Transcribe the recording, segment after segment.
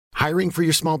Hiring for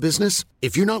your small business?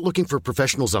 If you're not looking for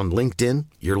professionals on LinkedIn,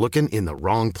 you're looking in the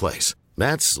wrong place.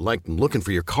 That's like looking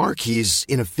for your car keys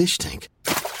in a fish tank.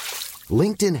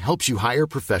 LinkedIn helps you hire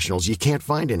professionals you can't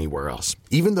find anywhere else,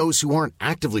 even those who aren't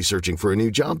actively searching for a new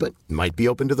job but might be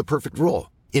open to the perfect role.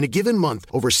 In a given month,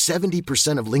 over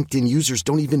 70% of LinkedIn users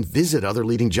don't even visit other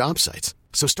leading job sites.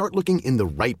 So start looking in the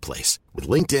right place. With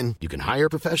LinkedIn, you can hire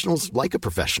professionals like a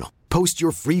professional. Post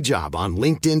your free job on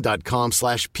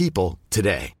linkedin.com/people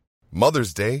today.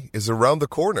 Mother's Day is around the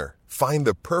corner. Find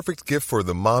the perfect gift for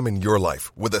the mom in your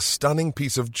life with a stunning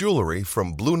piece of jewelry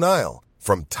from Blue Nile.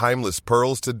 From timeless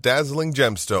pearls to dazzling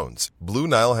gemstones, Blue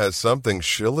Nile has something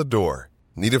she'll adore.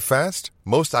 Need it fast?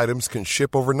 Most items can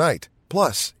ship overnight.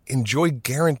 Plus, enjoy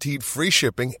guaranteed free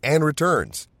shipping and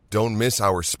returns. Don't miss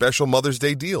our special Mother's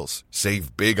Day deals.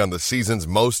 Save big on the season's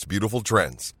most beautiful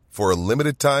trends. For a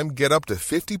limited time, get up to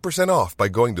 50% off by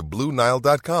going to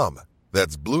BlueNile.com.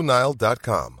 That's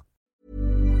BlueNile.com.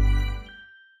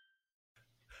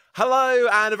 Hello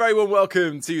and a very warm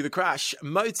welcome to the Crash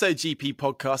MotoGP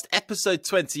podcast, episode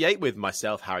 28 with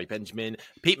myself, Harry Benjamin,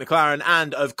 Pete McLaren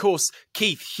and, of course,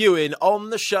 Keith Hewin on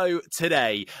the show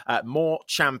today. More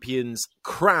champions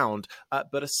crowned,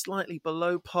 but a slightly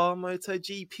below par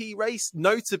MotoGP race,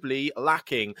 notably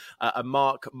lacking a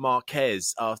Marc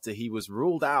Marquez after he was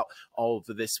ruled out of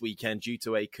this weekend due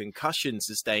to a concussion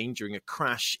sustained during a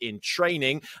crash in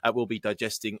training. We'll be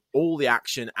digesting all the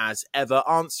action as ever,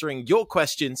 answering your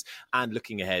questions and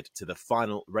looking ahead to the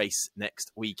final race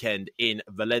next weekend in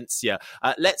Valencia.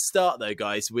 Let's start, though,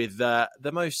 guys, with the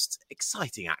most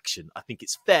exciting action, I think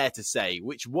it's fair to say,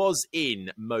 which was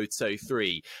in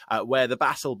Moto3, where the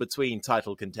battle between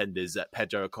title contenders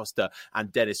Pedro Acosta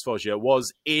and Dennis Foggia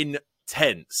was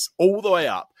intense all the way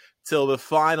up till the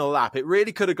final lap. It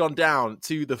really could have gone down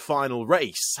to the final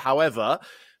race. However,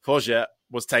 Foggia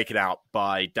was taken out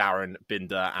by Darryn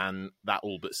Binder, and that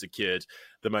all but secured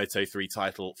the Moto3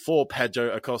 title for Pedro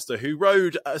Acosta, who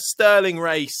rode a sterling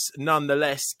race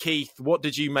nonetheless. Keith, what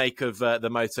did you make of the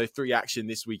Moto3 action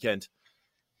this weekend?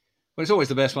 Well, it's always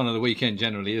the best one of the weekend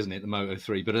generally, isn't it, the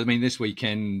Moto3? But, I mean, this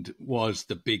weekend was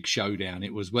the big showdown.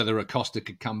 It was whether Acosta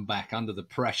could come back under the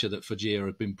pressure that Foggia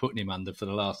had been putting him under for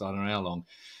the last, I don't know how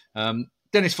long.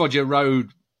 Dennis Foggia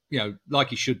rode, like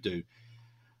he should do.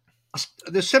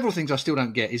 There's several things I still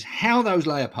don't get, is how those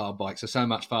Leopard bikes are so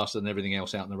much faster than everything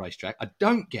else out on the racetrack. I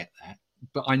don't get that,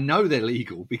 but I know they're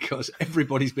legal because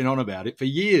everybody's been on about it for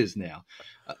years now.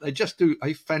 They just do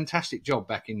a fantastic job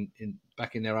back in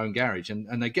their own garage,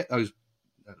 and they get those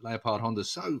Leopard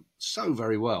Hondas so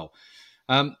very well.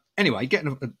 Anyway,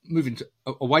 moving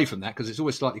away from that, because it's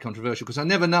always slightly controversial, because I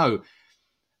never know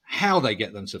how they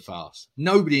get them so fast.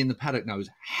 Nobody in the paddock knows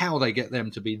how they get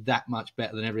them to be that much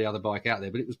better than every other bike out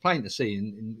there. But it was plain to see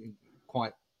in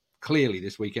quite clearly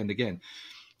this weekend again.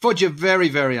 Foggia, very,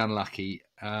 very unlucky.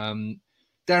 Darryn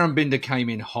Binder came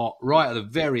in hot right at the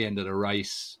very end of the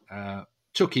race,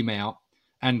 took him out,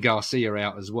 and Garcia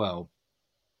out as well.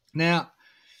 Now,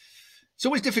 it's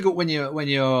always difficult when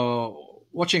you're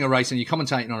watching a race and you're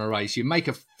commentating on a race. You make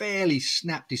a fairly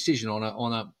snap decision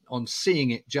on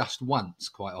seeing it just once.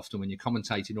 Quite often, when you're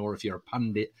commentating, or if you're a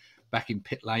pundit back in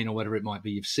pit lane or whatever it might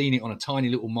be, you've seen it on a tiny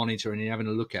little monitor and you're having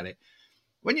a look at it.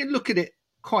 When you look at it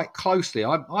quite closely,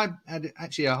 I had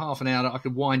actually a half an hour that I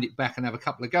could wind it back and have a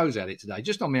couple of goes at it today,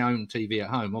 just on my own TV at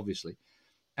home, obviously.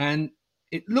 And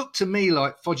it looked to me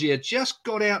like Foggia just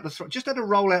got out the throttle, just had to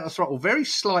roll out the throttle very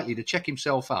slightly to check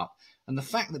himself up. And the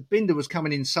fact that Binder was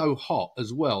coming in so hot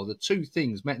as well, the two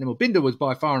things met them. Well, Binder was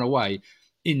by far and away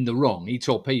in the wrong. He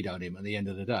torpedoed him at the end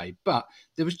of the day. But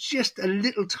there was just a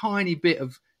little tiny bit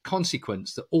of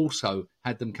consequence that also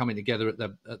had them coming together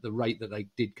at the rate that they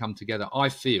did come together, I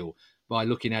feel, by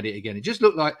looking at it again. It just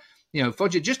looked like,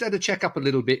 Foggia just had to check up a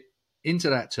little bit into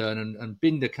that turn, and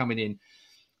Binder coming in.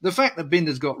 The fact that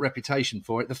Binder's got reputation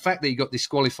for it, the fact that he got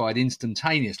disqualified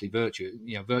instantaneously, virtually,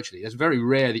 it's very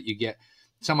rare that you get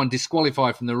someone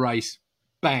disqualified from the race,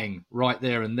 bang, right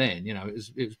there and then. It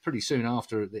was pretty soon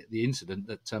after the incident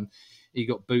that he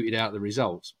got booted out of the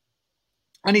results.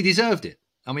 And he deserved it.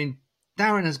 I mean,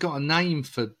 Darryn has got a name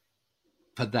for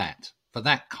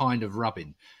that kind of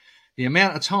rubbing. The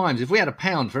amount of times, if we had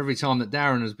 £1 for every time that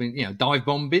Darryn has been, dive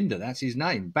bomb Binder, that's his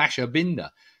name, Basher Binder.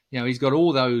 He's got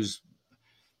all those.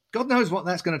 God knows what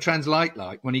that's going to translate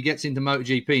like when he gets into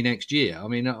MotoGP next year. I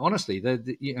mean, honestly,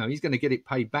 he's going to get it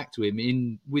paid back to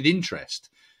him with interest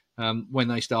when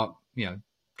they start,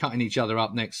 cutting each other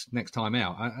up next time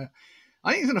out.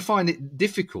 I think he's going to find it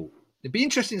difficult. It'd be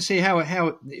interesting to see how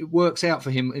it works out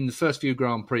for him in the first few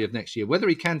Grand Prix of next year, whether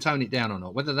he can tone it down or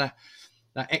not, whether that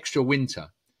extra winter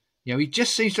You know, he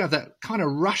just seems to have that kind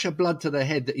of rush of blood to the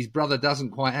head that his brother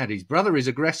doesn't quite have. His brother is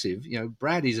aggressive. You know,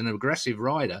 Brad is an aggressive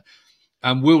rider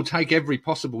and will take every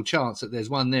possible chance that there's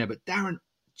one there. But Darren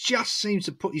just seems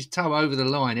to put his toe over the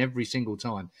line every single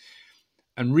time.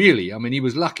 And really, I mean, he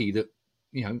was lucky that,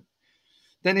 you know,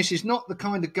 Dennis is not the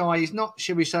kind of guy, he's not,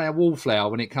 shall we say, a wallflower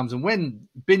when it comes. And when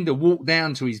Binder walked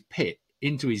down to his pit,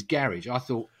 into his garage, I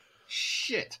thought,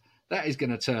 shit, that is going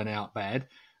to turn out bad.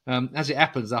 As it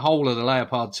happens, the whole of the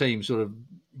Leopard team sort of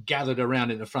gathered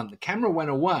around in the front. The camera went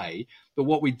away, but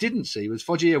what we didn't see was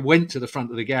Foggia went to the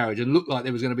front of the garage and looked like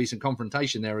there was going to be some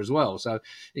confrontation there as well. So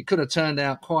it could have turned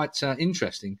out quite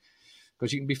interesting,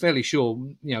 because you can be fairly sure,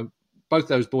 you know, both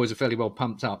those boys are fairly well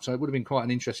pumped up. So it would have been quite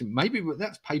an interesting, maybe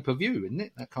that's pay-per-view, isn't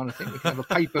it? That kind of thing. We can have a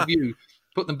pay-per-view,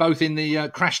 put them both in the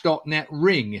Crash.net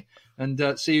ring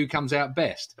and see who comes out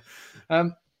best.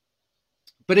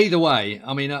 But either way,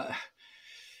 I mean,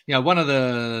 you know, one of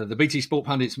the BT Sport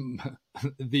pundits,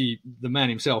 the man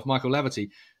himself, Michael Laverty,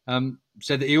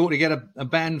 said that he ought to get a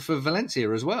ban for Valencia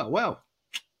as well. Well,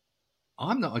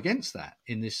 I'm not against that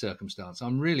in this circumstance.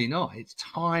 I'm really not. It's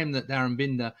time that Darren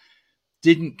Binder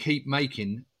didn't keep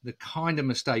making the kind of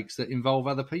mistakes that involve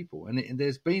other people. And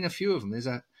there's been a few of them. There's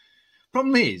a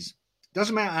problem is,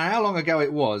 doesn't matter how long ago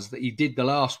it was that he did the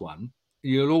last one,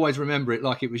 you'll always remember it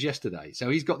like it was yesterday. So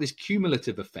he's got this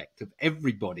cumulative effect of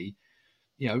everybody,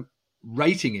 you know,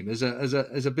 rating him as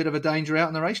a bit of a danger out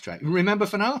on the racetrack. Remember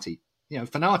Fanati? You know,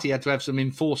 Fanati had to have some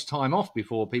enforced time off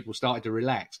before people started to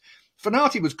relax.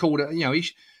 Fanati was called, you know,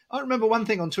 I remember one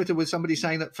thing on Twitter with somebody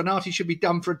saying that Fanati should be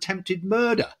done for attempted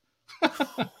murder.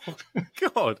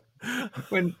 God,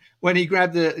 when he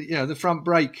grabbed the front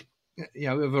brake, you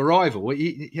know, of arrival,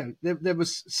 there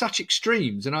was such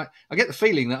extremes, and I get the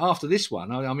feeling that after this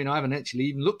one, I mean, I haven't actually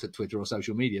even looked at Twitter or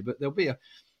social media, but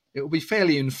it will be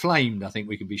fairly inflamed, I think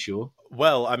we can be sure.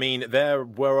 Well, I mean, there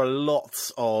were a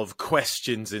lot of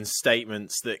questions and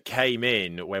statements that came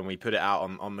in when we put it out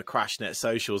on the CrashNet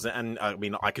socials. And I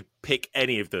mean, I could pick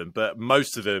any of them, but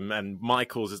most of them, and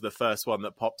Michael's is the first one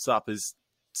that pops up, is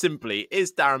simply,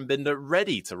 is Darren Binder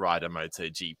ready to ride a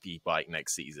MotoGP bike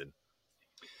next season?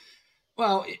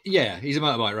 Well, yeah, he's a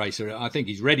motorbike racer. I think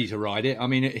he's ready to ride it. I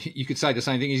mean, you could say the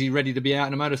same thing. Is he ready to be out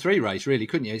in a Moto3 race? Really,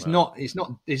 couldn't you?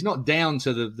 It's not down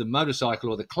to the motorcycle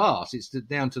or the class. It's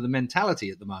down to the mentality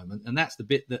at the moment, and that's the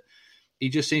bit that he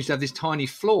just seems to have this tiny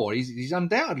flaw. He's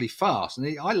undoubtedly fast,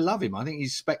 and I love him. I think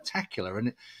he's spectacular.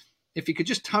 And if he could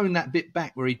just tone that bit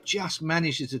back, where he just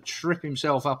manages to trip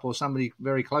himself up or somebody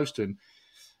very close to him,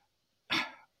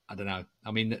 I don't know.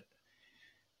 I mean,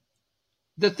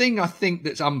 the thing I think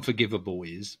that's unforgivable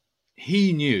is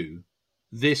he knew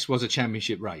this was a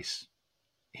championship race.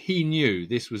 He knew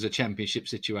this was a championship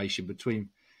situation between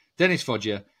Dennis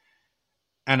Foggia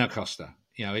and Acosta.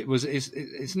 You know,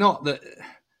 it's not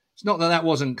that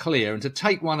wasn't clear, and to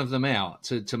take one of them out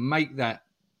to make that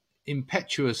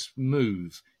impetuous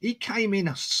move, he came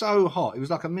in so hot. It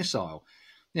was like a missile.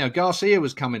 You know, Garcia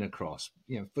was coming across.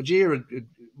 You know, Foggia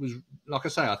was, like I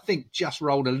say, I think just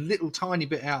rolled a little tiny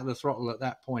bit out of the throttle at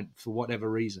that point for whatever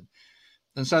reason.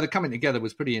 And so the coming together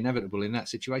was pretty inevitable in that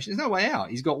situation. There's no way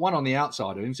out. He's got one on the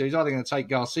outside of him, so he's either going to take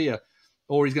Garcia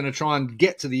or he's going to try and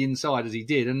get to the inside as he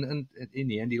did. And in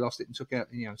the end, he lost it and took out,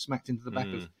 you know, smacked into the back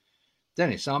of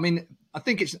Dennis. So, I mean, I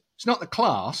think it's not the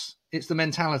class, it's the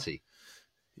mentality.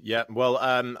 Yeah, well,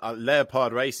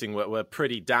 Leopard Racing were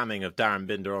pretty damning of Darren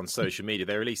Binder on social media.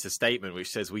 They released a statement which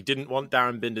says, "We didn't want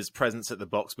Darren Binder's presence at the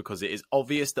box because it is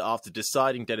obvious that after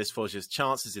deciding Dennis Foggia's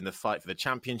chances in the fight for the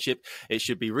championship, it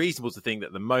should be reasonable to think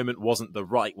that the moment wasn't the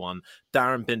right one.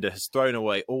 Darren Binder has thrown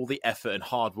away all the effort and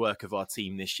hard work of our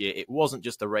team this year. It wasn't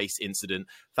just a race incident.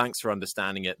 Thanks for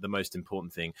understanding it. The most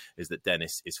important thing is that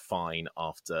Dennis is fine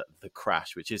after the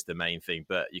crash," which is the main thing.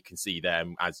 But you can see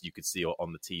them, as you could see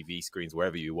on the TV screens,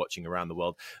 wherever you watching around the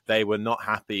world, they were not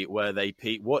happy, were they,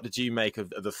 Pete? What did you make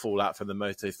of the fallout from the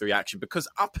Moto3 action? Because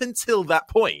up until that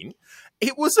point,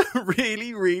 it was a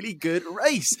really, really good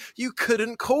race. You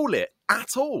couldn't call it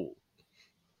at all.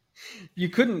 You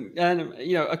couldn't. And,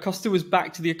 you know, Acosta was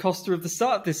back to the Acosta of the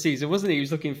start this season, wasn't he? He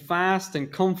was looking fast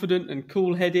and confident and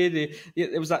cool-headed.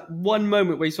 There was that one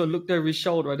moment where he sort of looked over his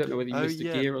shoulder. I don't know whether he missed a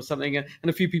gear or something, and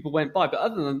a few people went by. But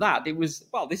other than that, it was,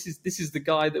 well, this is the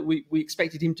guy that we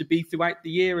expected him to be throughout the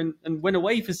year and went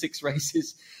away for 6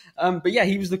 races. But yeah,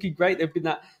 he was looking great. There'd been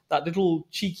that that little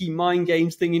cheeky mind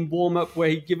games thing in warm up where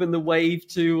he'd given the wave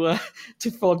to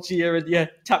Foggia and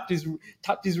tapped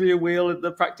his rear wheel at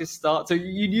the practice start. So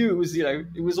you knew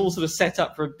it was all sort of set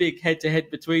up for a big head to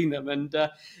head between them. And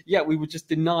we were just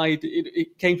denied.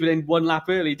 It came to an end one lap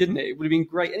early, didn't it? It would have been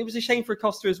great, and it was a shame for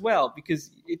Acosta as well because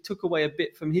it took away a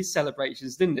bit from his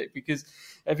celebrations, didn't it? Because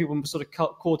everyone was sort of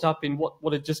caught up in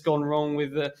what had just gone wrong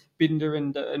with Binder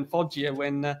and Foggia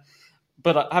when.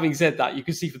 But having said that, you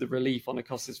could see for the relief on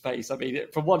Acosta's face. I mean,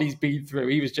 from what he's been through,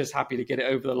 he was just happy to get it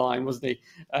over the line, wasn't he?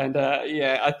 And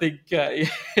I think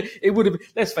it would have.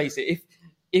 Let's face it,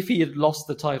 if he had lost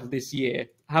the title this year,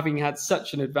 having had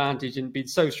such an advantage and been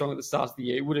so strong at the start of the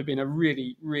year, it would have been a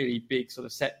really, really big sort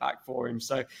of setback for him.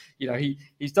 So,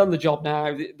 he's done the job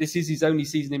now. This is his only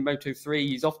season in Moto3.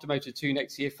 He's off to Moto2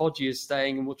 next year. Foggia is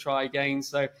staying and we'll try again.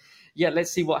 So, let's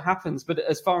see what happens. But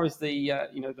as far as the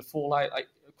fallout,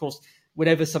 of course,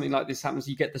 whenever something like this happens,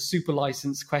 you get the super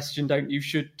license question, don't you?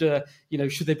 Should there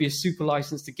be a super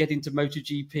license to get into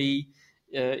MotoGP?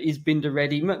 Is Binder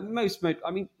ready?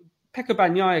 Pecco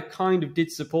Bagnaia kind of did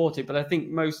support it, but I think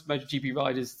most MotoGP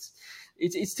riders,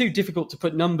 it's too difficult to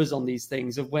put numbers on these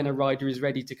things of when a rider is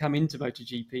ready to come into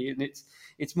MotoGP, and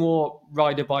it's more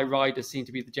rider by rider seemed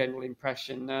to be the general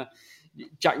impression.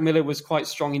 Jack Miller was quite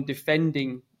strong in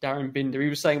defending Darryn Binder. He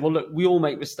was saying, well, look, we all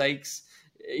make mistakes.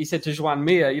 He said to Joan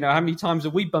Mir, how many times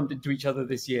have we bumped into each other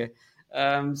this year?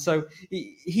 So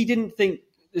he didn't think,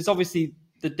 there's obviously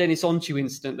the Dennis Onchu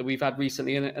incident that we've had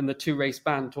recently and the 2-race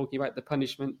ban, talking about the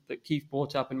punishment that Keith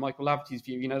brought up and Michael Laverty's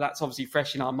view. That's obviously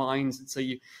fresh in our minds. And so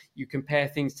you compare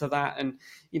things to that. And,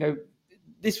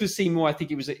 this was seen more, I think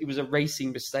it was a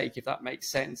racing mistake, if that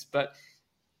makes sense. But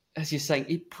as you're saying,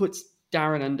 it puts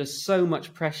Darryn under so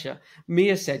much pressure.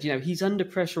 Mir said, he's under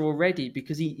pressure already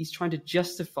because he's trying to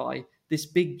justify this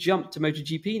big jump to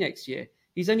MotoGP next year.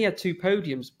 He's only had 2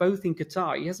 podiums, both in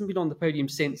Qatar. He hasn't been on the podium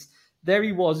since. There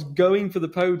he was going for the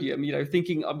podium,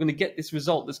 thinking I'm going to get this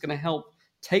result that's going to help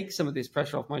take some of this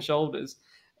pressure off my shoulders.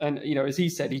 And, as he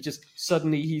said,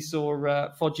 he saw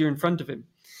Foggia in front of him.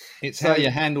 It's how you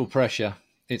handle pressure.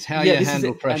 It's how you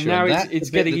handle pressure. And now it's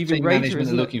getting even greater, management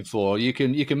are looking for. You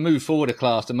can move forward a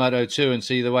class to Moto2 and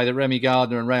see the way that Remy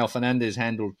Gardner and Raul Fernandez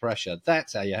handled pressure.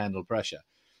 That's how you handle pressure.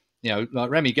 Like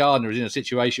Remy Gardner is in a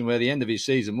situation where the end of his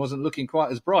season wasn't looking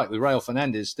quite as bright, with Raul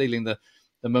Fernandez stealing the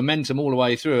momentum all the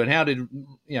way through. And how did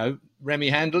Remy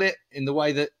handle it? In the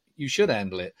way that you should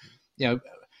handle it.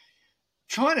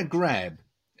 Trying to grab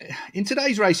in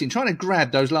today's racing, trying to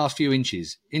grab those last few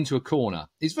inches into a corner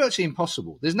is virtually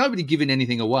impossible. There's nobody giving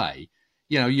anything away.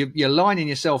 You're lining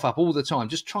yourself up all the time,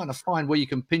 just trying to find where you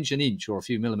can pinch an inch or a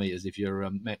few millimeters if you're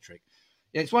metric.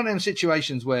 It's one of them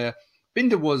situations where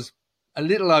Binder was a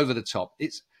little over the top.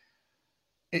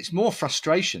 It's more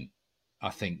frustration, I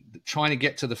think, trying to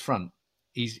get to the front.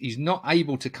 He's not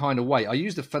able to kind of wait. I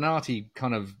used the Fanati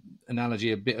kind of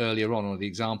analogy a bit earlier on, or the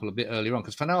example a bit earlier on,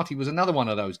 because Fanati was another one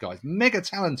of those guys, mega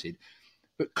talented,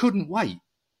 but couldn't wait.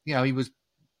 He was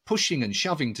pushing and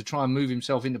shoving to try and move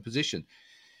himself into position.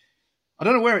 I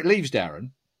don't know where it leaves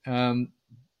Darryn.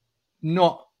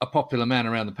 Not a popular man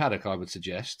around the paddock, I would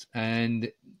suggest, and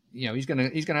he's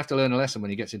going to have to learn a lesson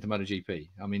when he gets into MotoGP.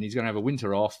 I mean, he's going to have a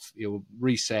winter off. He'll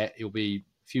reset. He'll be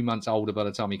a few months older by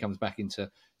the time he comes back into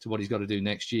what he's got to do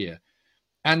next year.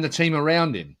 And the team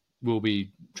around him will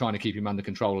be trying to keep him under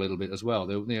control a little bit as well.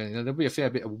 There'll be a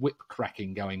fair bit of whip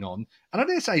cracking going on. And I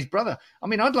dare say his brother, I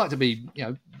mean, I'd like to be,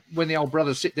 when the old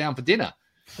brothers sit down for dinner,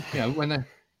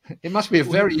 it must be a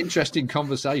very interesting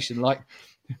conversation. Like,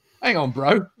 hang on,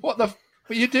 bro, what are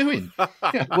you doing?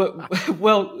 Yeah.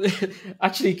 Well,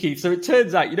 actually, Keith, so it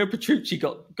turns out, Petrucci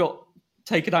got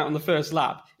taken out on the first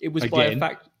lap. It was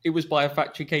by a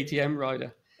factory KTM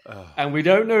rider. And we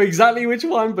don't know exactly which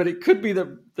one, but it could be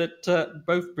that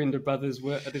both Binder brothers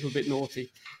were a little bit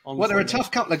naughty. They're a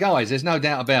tough couple of guys. There's no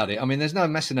doubt about it. I mean, there's no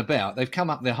messing about. They've come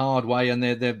up the hard way, and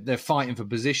they're fighting for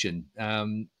position.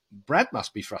 Brad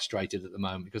must be frustrated at the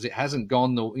moment because it hasn't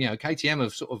gone. KTM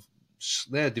have sort of,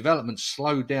 their development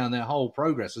slowed down. Their whole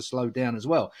progress has slowed down as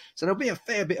well. So there'll be a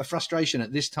fair bit of frustration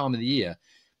at this time of the year.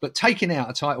 But taking out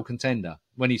a title contender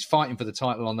when he's fighting for the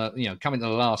title on the, coming to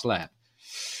the last lap,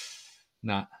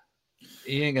 nah,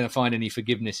 he ain't going to find any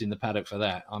forgiveness in the paddock for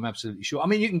that. I'm absolutely sure. I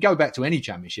mean, you can go back to any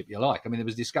championship you like. I mean, there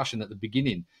was discussion at the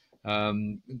beginning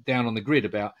down on the grid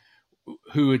about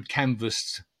who had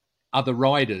canvassed other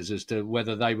riders as to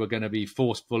whether they were going to be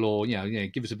forceful or,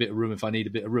 give us a bit of room if I need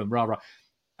a bit of room, rah, rah.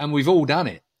 And we've all done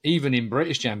it, even in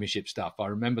British Championship stuff. I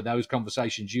remember those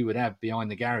conversations you would have behind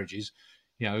the garages,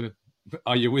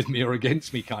 are you with me or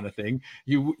against me kind of thing.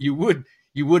 You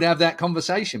would have that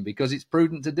conversation because it's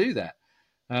prudent to do that.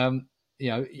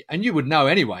 and you would know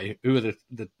anyway who are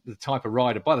the type of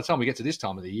rider. By the time we get to this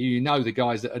time of the year, you know the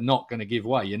guys that are not going to give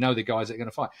way. You know the guys that are going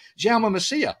to fight. Jaume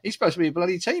Masia, he's supposed to be a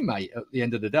bloody teammate at the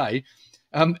end of the day.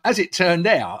 As it turned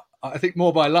out, I think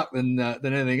more by luck than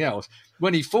anything else,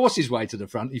 when he forced his way to the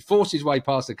front, he forced his way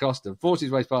past Acosta, forced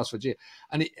his way past Fajir,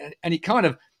 and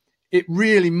it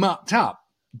really mucked up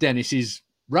Dennis's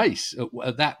race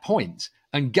at that point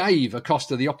and gave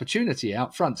Acosta the opportunity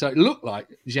out front. So it looked like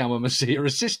Jaume Masia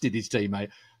assisted his teammate.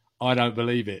 I don't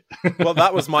believe it. Well,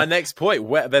 that was my next point.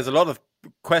 There's a lot of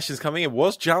questions coming in.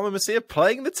 Was Jaume Masia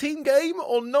playing the team game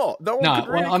or not? No one could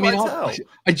really tell.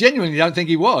 I genuinely don't think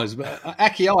he was. But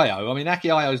Aki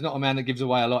Ayo is not a man that gives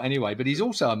away a lot anyway, but he's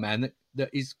also a man that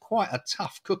is quite a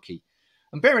tough cookie.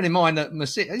 And bearing in mind that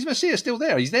Masia still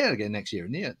there? He's there again next year,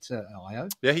 isn't he, at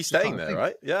Ayo? Yeah, he's staying there,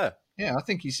 right? Yeah. Yeah, I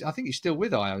think he's still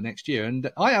with Ayo next year. And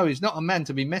Ayo is not a man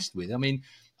to be messed with. I mean,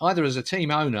 either as a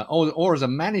team owner or as a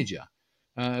manager.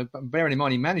 Bearing in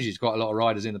mind he manages quite a lot of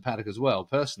riders in the paddock as well,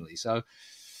 personally. So,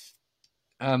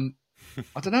 I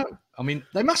don't know. I mean,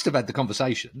 they must have had the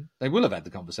conversation. They will have had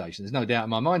the conversation. There's no doubt in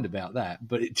my mind about that.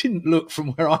 But it didn't look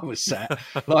from where I was sat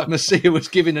like Masia was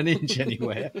giving an inch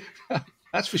anywhere.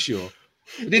 That's for sure.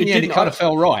 But in the end, it kind of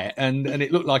fell right, and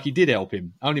it looked like he did help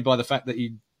him, only by the fact that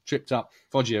he tripped up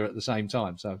Foggia at the same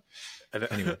time. So,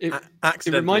 anyway. It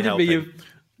reminded me of,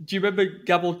 do you remember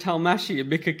Gabor Talmashi and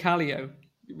Mika Kallio?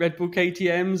 Red Bull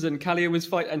KTMs, and Kallio was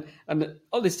fighting, and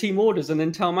this team orders, and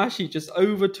then Talmashi just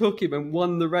overtook him and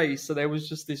won the race. So there was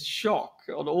just this shock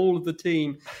on all of the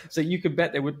team. So you could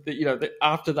bet they would,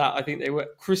 after that, I think they were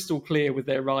crystal clear with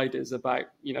their riders about,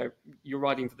 you're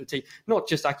riding for the team, not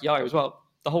just Aki Ayo as well.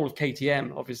 The whole of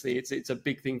KTM, obviously, it's a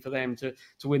big thing for them to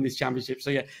win this championship.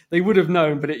 So yeah, they would have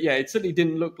known, but it certainly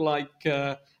didn't look like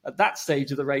at that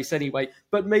stage of the race anyway.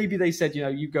 But maybe they said,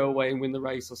 you go away and win the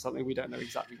race or something. We don't know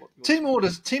exactly what. Team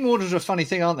orders are a funny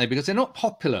thing, aren't they? Because they're not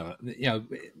popular,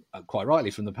 quite rightly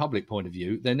from the public point of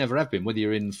view. They never have been, whether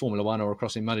you're in Formula One or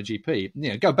across in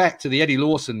MotoGP. Go back to the Eddie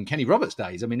Lawson, Kenny Roberts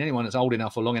days. I mean, anyone that's old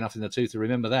enough or long enough in the tooth to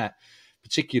remember that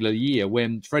particular year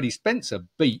when Freddie Spencer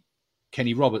beat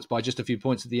Kenny Roberts by just a few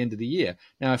points at the end of the year.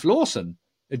 Now, if Lawson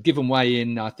had given way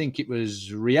in, I think it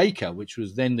was Rijeka, which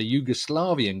was then the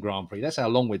Yugoslavian Grand Prix. That's how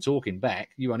long we're talking back.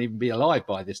 You won't even be alive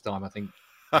by this time, I think,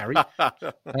 Harry.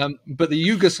 But the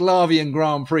Yugoslavian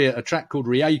Grand Prix at a track called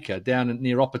Rijeka down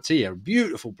near Opatija,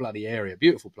 beautiful bloody area,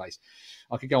 beautiful place.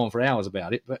 I could go on for hours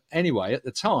about it. But anyway, at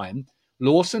the time,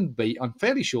 I'm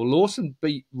fairly sure Lawson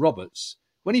beat Roberts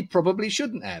when he probably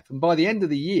shouldn't have. And by the end of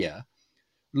the year,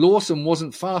 Lawson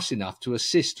wasn't fast enough to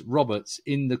assist Roberts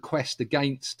in the quest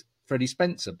against Freddie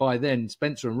Spencer. By then,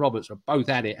 Spencer and Roberts were both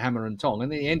at it, hammer and tong.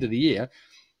 And at the end of the year,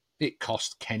 it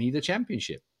cost Kenny the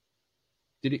championship.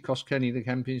 Did it cost Kenny the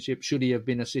championship? Should he have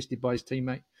been assisted by his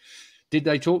teammate? Did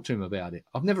they talk to him about it?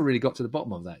 I've never really got to the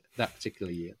bottom of that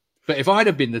particular year. But if I'd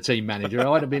have been the team manager,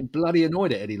 I'd have been bloody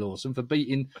annoyed at Eddie Lawson for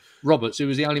beating Roberts, who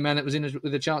was the only man that was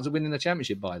with a chance of winning the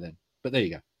championship by then. But there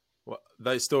you go. Well,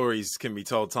 those stories can be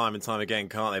told time and time again,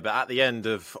 can't they? But at the end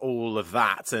of all of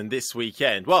that, and this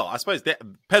weekend, well, I suppose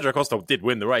Pedro Acosta did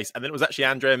win the race, and then it was actually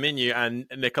Andrea Mignou and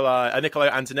Nicolo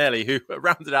Antonelli who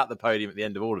rounded out the podium at the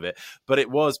end of all of it. But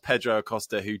it was Pedro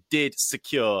Acosta who did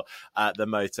secure the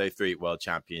Moto3 World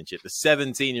Championship. The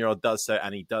 17-year-old does so,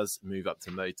 and he does move up to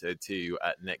Moto2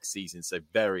 next season. So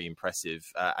very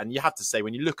impressive. And you have to say,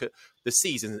 when you look at the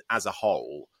season as a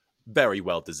whole, very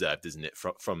well deserved, isn't it,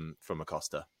 from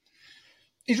Acosta?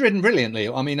 He's ridden brilliantly.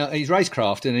 I mean, he's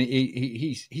racecraft, and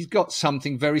he's got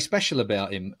something very special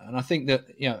about him. And I think that,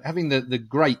 having the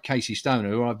great Casey Stoner,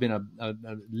 who I've been a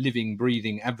living,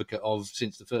 breathing advocate of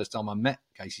since the first time I met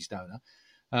Casey Stoner,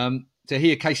 to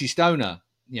hear Casey Stoner,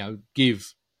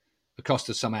 give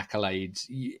Acosta some accolades,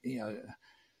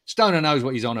 Stoner knows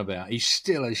what he's on about. He's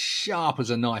still as sharp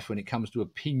as a knife when it comes to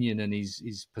opinion, and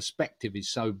his perspective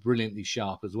is so brilliantly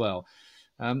sharp as well.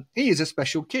 He is a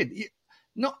special kid.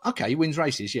 He wins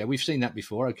races. Yeah, we've seen that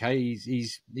before. Okay,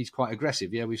 he's quite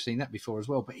aggressive. Yeah, we've seen that before as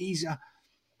well. But he's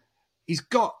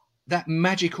got that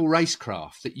magical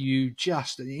racecraft that you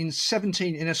just in a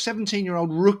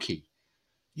 17-year-old rookie,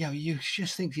 you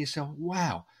just think to yourself,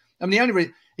 wow. I mean, the only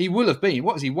reason he will have been,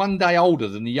 what was he, one day older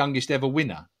than the youngest ever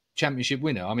championship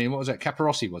winner. I mean, what was that?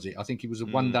 Caparossi, was it? I think he was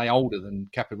one day older than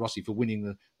Caparossi for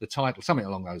winning the title, something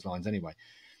along those lines anyway.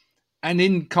 And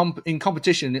in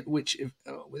competition, which,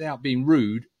 without being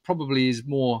rude, probably is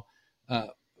more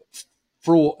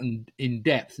fraught and in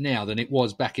depth now than it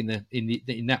was back in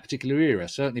that particular era.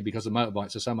 Certainly because the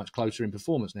motorbikes are so much closer in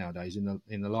performance nowadays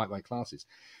in the lightweight classes.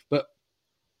 But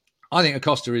I think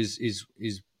Acosta is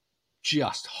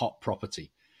just hot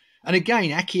property. And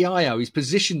again, Aki Ayo, he's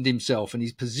positioned himself and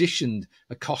he's positioned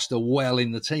Acosta well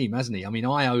in the team, hasn't he? I mean,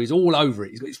 Ayo is all over it.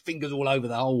 He's got his fingers all over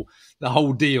the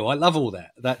whole deal. I love all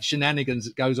that shenanigans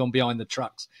that goes on behind the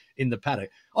trucks in the paddock.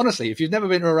 Honestly, if you've never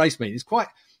been to a race meeting,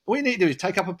 all you need to do is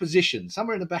take up a position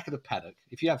somewhere in the back of the paddock,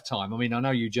 if you have time. I mean, I know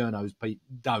you journos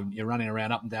don't. You're running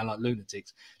around up and down like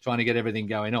lunatics trying to get everything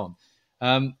going on.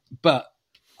 But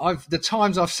the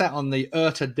times I've sat on the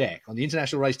IRTA deck, on the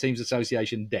International Race Teams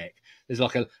Association deck, there's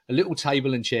like a little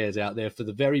table and chairs out there for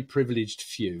the very privileged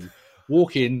few.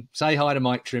 Walk in, say hi to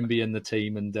Mike Trimby and the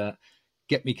team and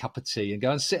get me a cup of tea and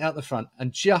go and sit out the front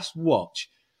and just watch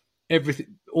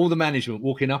everything, all the management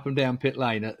walking up and down pit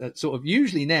lane at sort of,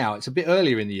 usually now it's a bit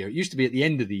earlier in the year. It used to be at the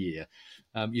end of the year.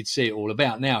 You'd see it all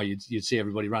about. Now you'd see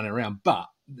everybody running around. But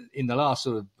in the last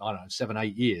sort of,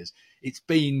 7-8 years, it's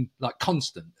been like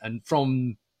constant. And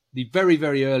from the very,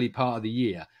 very early part of the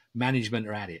year, management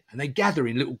are at it and they gather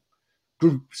in little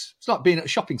groups. It's like being at a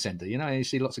shopping centre, you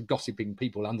see lots of gossiping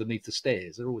people underneath the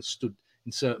stairs. They're always stood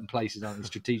in certain places, aren't they,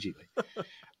 strategically.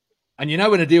 And you know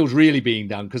when a deal's really being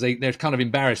done because they're kind of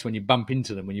embarrassed when you bump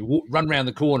into them, when you run around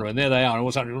the corner and there they are, and all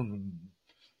of a sudden,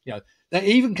 they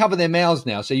even cover their mouths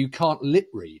now so you can't lip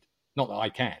read. Not that I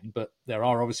can, but there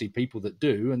are obviously people that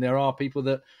do, and there are people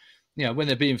that, when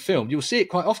they're being filmed, you'll see it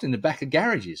quite often in the back of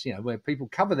garages, where people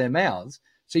cover their mouths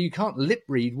so you can't lip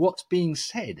read what's being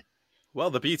said. Well,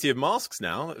 the beauty of masks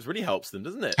now, it really helps them,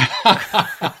 doesn't it?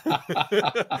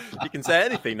 You can say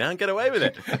anything now and get away with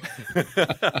it.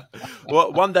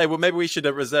 Well, one day, maybe we should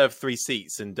reserve 3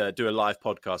 seats and do a live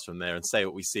podcast from there and say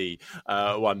what we see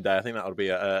one day. I think that would be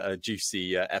a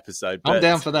juicy episode. I'm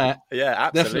down for that. Yeah,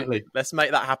 absolutely. Definitely. Let's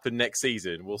make that happen next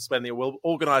season. We'll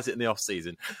organise it in the off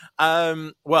season.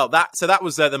 That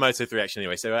was the Moto3 action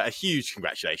anyway. So a huge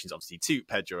congratulations, obviously, to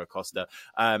Pedro Acosta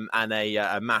and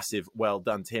a massive well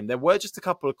done to him. There were just a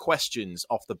couple of questions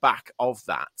off the back of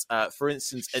that. For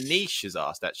instance, Anish has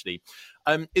asked, actually,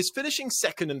 is finishing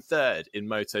second and third in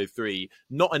Moto3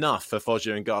 not enough for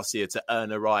Foggia and Garcia to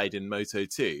earn a ride in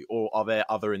Moto2, or are there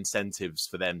other incentives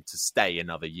for them to stay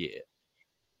another year?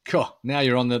 God, now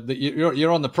you're on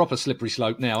you're on the proper slippery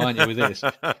slope now, aren't you? With this,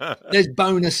 there's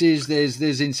bonuses, there's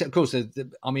of course.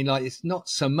 It's not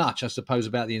so much, I suppose,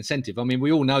 about the incentive. I mean,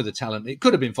 we all know the talent. It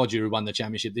could have been Foggia who won the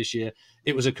championship this year.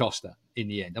 It was Acosta in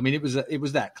the end. I mean, it was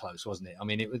that close, wasn't it? I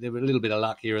mean, there was a little bit of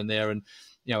luck here and there, and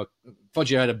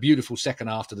Foggia had a beautiful second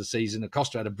half of the season.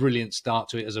 Acosta had a brilliant start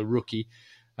to it as a rookie,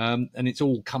 and it's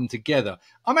all come together.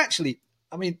 I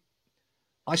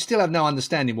still have no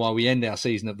understanding why we end our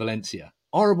season at Valencia.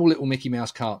 Horrible little Mickey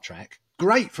Mouse kart track.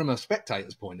 Great from a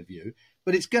spectator's point of view,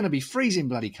 but it's going to be freezing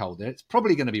bloody cold there. It's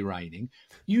probably going to be raining.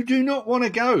 You do not want to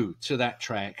go to that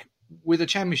track with a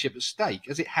championship at stake.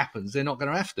 As it happens, they're not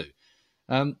going to have to.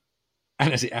 And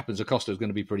as it happens, Acosta is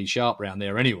going to be pretty sharp around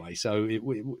there anyway. So it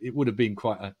would have been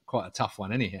quite a tough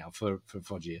one anyhow for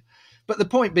Foggia. But the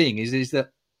point being is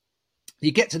that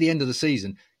you get to the end of the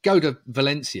season, go to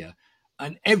Valencia,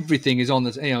 and everything is on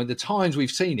the times we've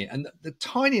seen it. And the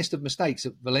tiniest of mistakes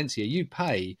at Valencia, you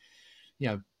pay,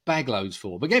 bag loads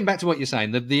for. But getting back to what you're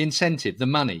saying, the incentive, the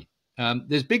money.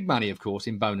 There's big money, of course,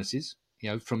 in bonuses,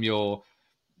 from your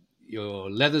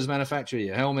leathers manufacturer,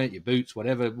 your helmet, your boots,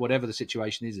 whatever the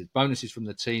situation is. There's bonuses from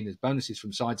the team. There's bonuses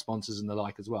from side sponsors and the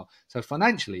like as well. So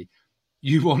financially,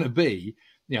 you want to be,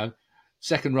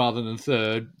 second rather than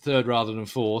third rather than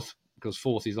fourth, because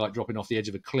fourth is like dropping off the edge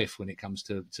of a cliff when it comes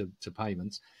to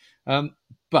payments.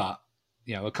 But,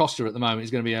 Acosta at the moment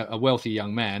is going to be a wealthy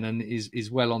young man and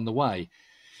is well on the way.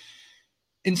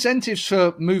 Incentives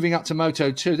for moving up to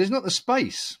Moto2, there's not the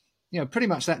space. Pretty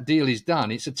much that deal is done.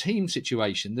 It's a team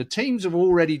situation. The teams have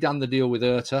already done the deal with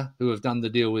IRTA, who have done the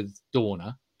deal with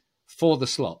Dorna for the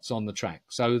slots on the track.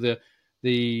 So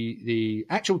the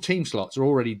actual team slots are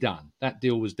already done. That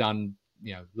deal was done,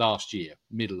 last year,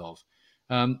 middle of.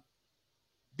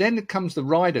 Then comes the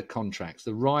rider contracts,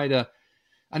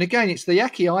 and again, it's the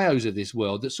Aki Ayos of this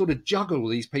world that sort of juggle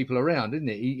these people around, isn't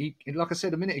it? He, like I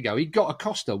said a minute ago, he got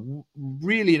Acosta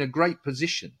really in a great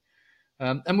position.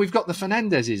 And we've got the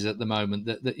Fernandezes at the moment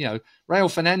that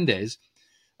Raul Fernandez,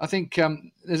 I think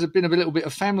there's been a little bit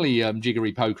of family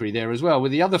jiggery-pokery there as well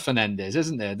with the other Fernandez,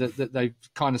 isn't there? That they've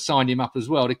kind of signed him up as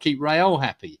well to keep Raul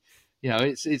happy.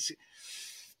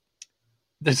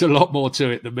 There's a lot more to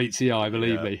it than meets the eye,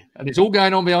 believe me. And it's all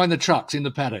going on behind the trucks in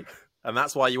the paddock. And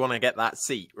that's why you want to get that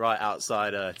seat right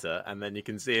outside IRTA, and then you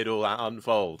can see it all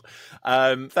unfold.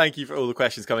 Thank you for all the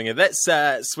questions coming in. Let's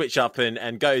switch up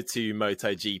and go to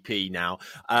MotoGP now,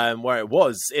 where it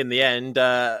was, in the end,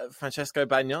 Francesco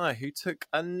Bagnaia, who took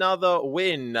another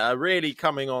win, really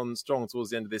coming on strong towards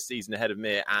the end of this season ahead of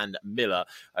Mir and Miller,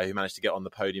 who managed to get on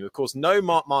the podium. Of course, no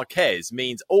Marc Marquez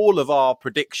means all of our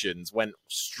predictions went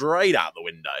straight out the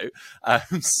window.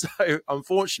 So,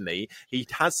 unfortunately, he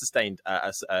has sustained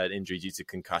an injury due to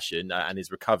concussion and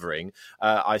is recovering.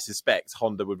 I suspect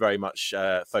Honda would very much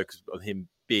focus on him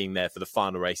being there for the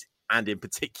final race, and in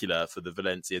particular for the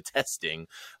Valencia testing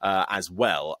as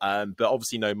well. But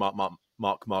obviously no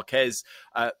Marc Marquez.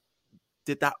 Was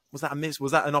that a miss?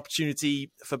 Was that an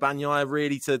opportunity for Bagnaia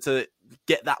really to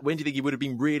get that win? Do you think he would have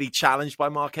been really challenged by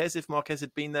Marquez if Marquez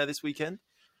had been there this weekend?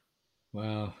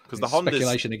 Well, because the Honda's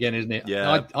speculation again, isn't it?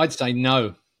 Yeah, I'd say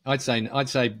no. I'd say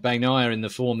Bagnaia in the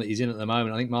form that he's in at the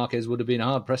moment, I think Marquez would have been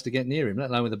hard pressed to get near him,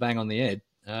 let alone with a bang on the head.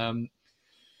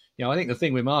 I think the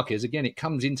thing with Marquez, again, it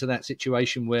comes into that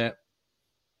situation where,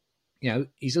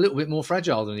 he's a little bit more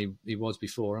fragile than he was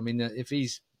before. I mean, if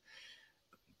he's,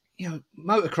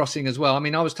 motocrossing as well. I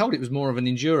mean, I was told it was more of an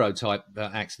enduro type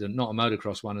accident, not a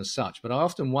motocross one as such. But I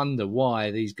often wonder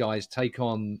why these guys take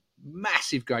on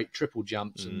massive, great triple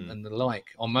jumps and the like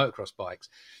on motocross bikes.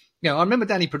 I remember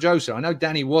Danny Pedrosa. I know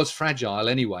Danny was fragile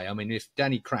anyway. I mean, if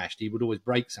Danny crashed, he would always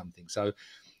break something. So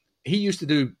he used to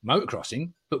do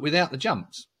motocrossing, but without the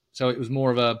jumps. So it was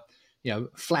more of a,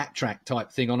 flat track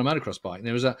type thing on a motocross bike. And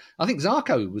there was I think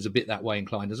Zarco was a bit that way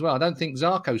inclined as well. I don't think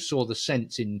Zarco saw the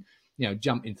sense in,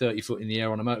 jumping 30 foot in the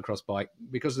air on a motocross bike,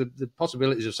 because the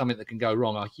possibilities of something that can go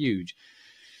wrong are huge.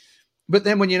 But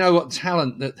then when you know what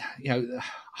talent that,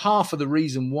 half of the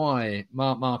reason why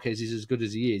Marc Marquez is as good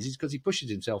as he is because he pushes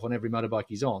himself on every motorbike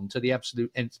he's on to the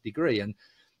absolute nth degree. And,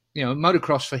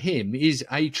 motocross for him is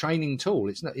a training tool.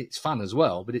 It's fun as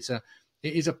well, but it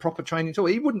is a proper training tool.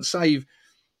 He wouldn't save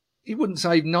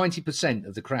 90%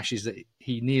 of the crashes that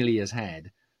he nearly has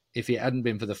had if it hadn't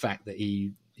been for the fact that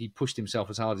he pushed himself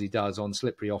as hard as he does on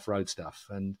slippery off-road stuff.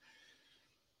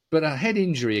 But a head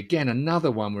injury, again, another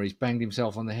one where he's banged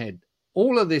himself on the head.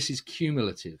 All of this is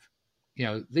cumulative.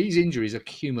 These injuries are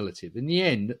cumulative. In the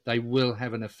end, they will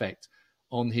have an effect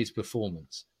on his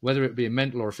performance. Whether it be a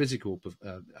mental or a physical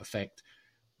effect,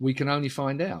 we can only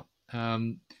find out.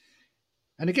 And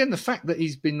again, the fact that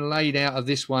he's been laid out of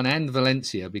this one and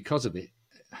Valencia because of it,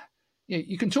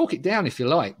 you can talk it down if you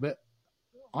like, but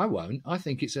I won't. I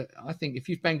think if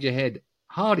you've banged your head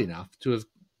hard enough to have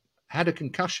had a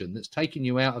concussion that's taken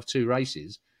you out of 2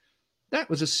 races, that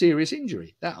was a serious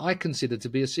injury. That I consider to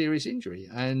be a serious injury.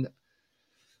 And,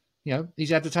 he's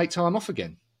had to take time off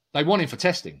again. They want him for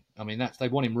testing. I mean, they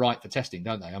want him right for testing,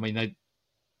 don't they? I mean, they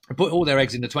put all their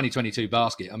eggs in the 2022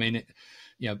 basket. I mean,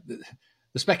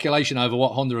 the speculation over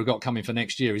what Honda have got coming for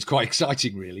next year is quite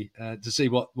exciting, really, to see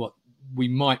what we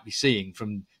might be seeing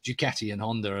from Ducati and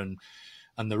Honda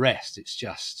and the rest. It's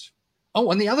just... Oh,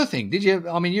 and the other thing, did you?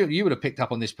 I mean, you would have picked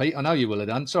up on this, Pete. I know you will have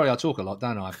done. Sorry, I talk a lot,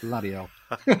 don't I? Bloody hell.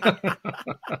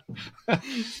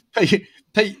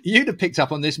 Pete, you'd have picked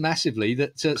up on this massively,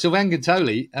 that Sylvain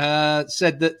Guintoli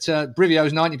said that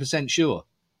Brivio's 90% sure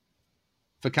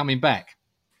for coming back.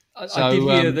 I did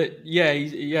hear that,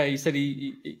 he said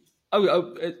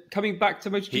coming back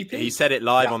to MotoGP? He said it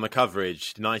live on the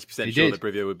coverage, 90% sure that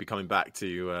Brivio would be coming back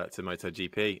to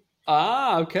MotoGP.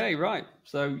 Ah, okay, right.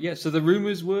 So the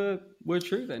rumours were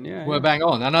true then, We're bang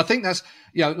on, and I think that's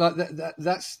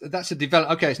that's a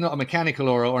develop. Okay, it's not a mechanical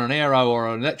or an aero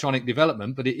or an electronic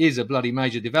development, but it is a bloody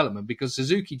major development because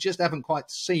Suzuki just haven't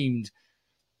quite seemed.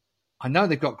 I know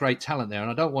they've got great talent there, and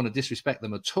I don't want to disrespect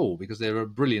them at all because they're a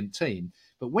brilliant team.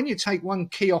 But when you take one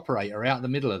key operator out of the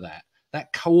middle of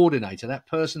that coordinator, that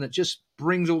person that just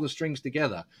brings all the strings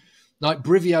together, like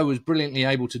Brivio was brilliantly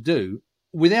able to do,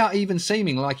 without even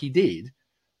seeming like he did,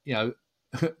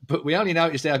 but we only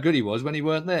noticed how good he was when he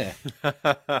weren't there.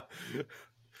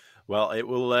 Well, it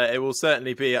will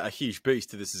certainly be a huge boost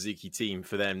to the Suzuki team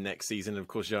for them next season. And of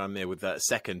course, Joan Mir with that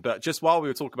second. But just while we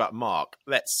were talking about Marc,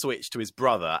 let's switch to his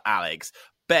brother, Alex.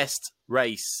 Best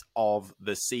race of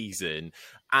the season.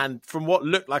 And from what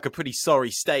looked like a pretty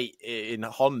sorry state in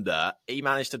Honda, he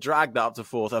managed to drag that up to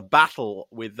 4th, a battle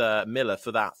with Miller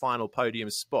for that final podium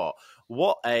spot.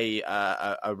 What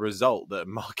a result that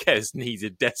Marquez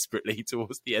needed desperately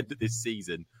towards the end of this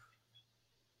season.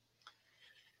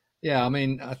 Yeah, I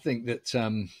mean, I think that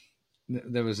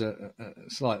there was a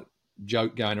slight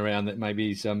joke going around that maybe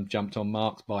he's jumped on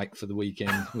Marc's bike for the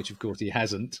weekend, which of course he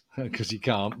hasn't because he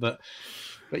can't. But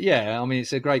yeah, I mean,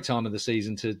 it's a great time of the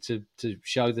season to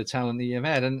show the talent that you've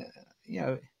had. And,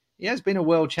 he has been a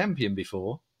world champion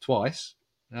before. twice.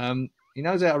 He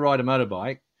knows how to ride a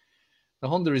motorbike. The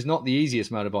Honda is not the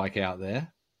easiest motorbike out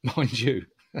there, mind you.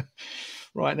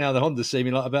 Right now, the Honda's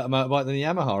seeming like a better motorbike than the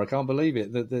Yamaha. I can't believe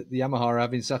it. The Yamaha are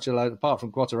having such a lot, apart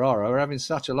from Quartararo, are having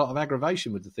such a lot of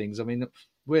aggravation with the things. I mean,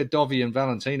 where Dovi and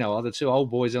Valentino are the two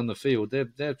old boys on the field,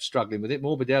 they're struggling with it.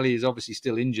 Morbidelli is obviously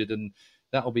still injured, and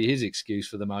that'll be his excuse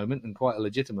for the moment, and quite a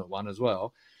legitimate one as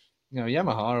well.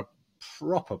 Yamaha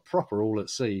are proper all at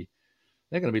sea.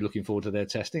 They're going to be looking forward to their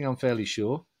testing, I'm fairly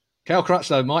sure. Cal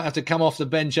Crutchlow might have to come off the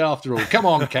bench after all. Come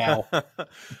on, Cal.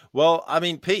 Well, I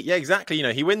mean, Pete, yeah, exactly.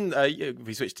 He wins. If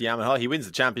we switch to Yamaha, he wins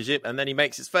the championship, and then he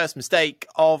makes his first mistake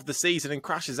of the season and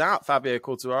crashes out Fabio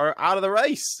Quartararo out of the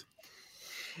race.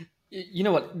 You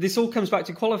know what? This all comes back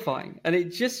to qualifying, and it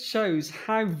just shows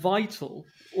how vital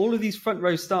all of these front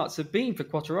row starts have been for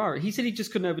Quartararo. He said he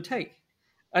just couldn't overtake.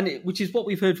 Which is what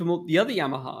we've heard from all the other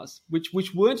Yamahas,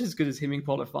 which weren't as good as him in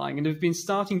qualifying and have been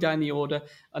starting down the order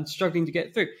and struggling to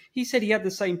get through. He said he had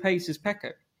the same pace as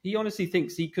Pecco. He honestly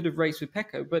thinks he could have raced with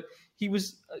Pecco, but he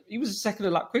was a second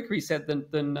a lap quicker, he said,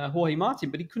 than Jorge Martin,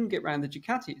 but he couldn't get around the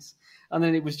Ducatis. And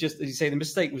then it was just, as you say, the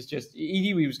mistake was just, he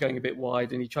knew he was going a bit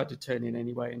wide and he tried to turn in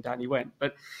anyway, and down he went.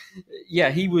 But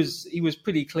yeah, he was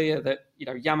pretty clear that,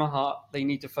 Yamaha, they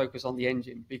need to focus on the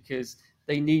engine because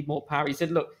they need more power. He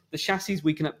said, look, the chassis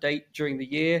we can update during the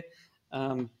year,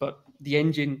 but the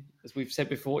engine, as we've said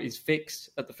before, is fixed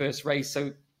at the first race.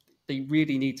 So they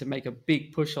really need to make a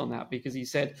big push on that because he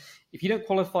said, if you don't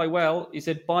qualify well, he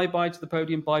said, bye-bye to the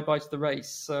podium, bye-bye to the race.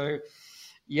 So,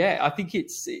 yeah, I think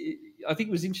it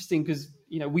was interesting because,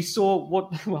 we saw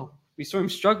him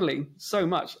struggling so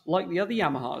much like the other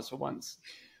Yamahas for once.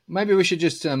 Maybe we should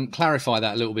just clarify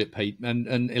that a little bit, Pete,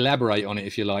 and elaborate on it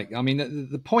if you like. I mean,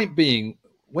 the point being,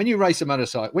 when you race a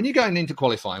motorcycle, when you're going into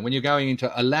qualifying, when you're going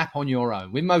into a lap on your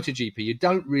own, with MotoGP, you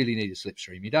don't really need a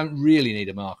slipstream. You don't really need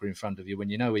a marker in front of you when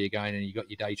you know where you're going and you've got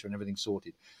your data and everything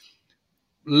sorted.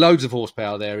 Loads of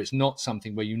horsepower there. It's not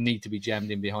something where you need to be jammed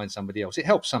in behind somebody else. It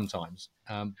helps sometimes,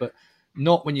 but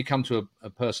not when you come to a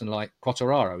person like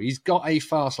Quartararo. He's got a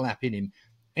fast lap in him.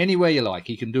 Anywhere you like,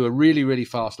 he can do a really, really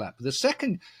fast lap. But the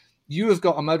second you have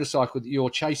got a motorcycle that you're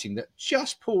chasing that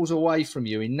just pulls away from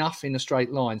you enough in a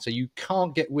straight line so you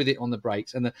can't get with it on the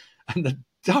brakes, and the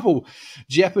double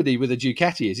jeopardy with a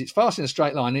Ducati is it's fast in a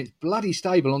straight line and it's bloody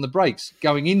stable on the brakes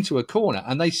going into a corner,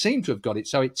 and they seem to have got it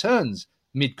so it turns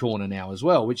mid-corner now as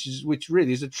well, which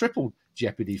really is a triple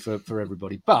jeopardy for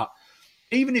everybody. But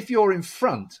even if you're in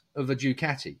front of a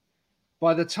Ducati,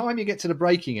 by the time you get to the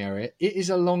braking area, it is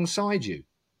alongside you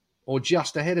or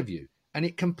just ahead of you. And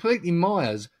it completely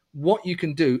mires what you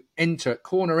can do, enter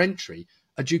corner entry.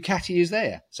 A Ducati is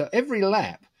there. So every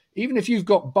lap, even if you've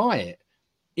got by it,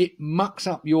 it mucks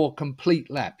up your complete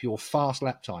lap, your fast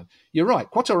lap time. You're right.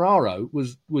 Quartararo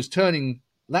was turning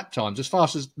lap times as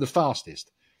fast as the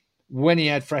fastest when he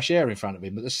had fresh air in front of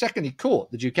him. But the second he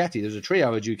caught the Ducati, there was a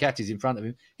trio of Ducatis in front of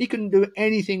him, he couldn't do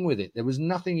anything with it. There was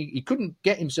nothing. He couldn't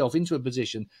get himself into a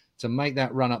position to make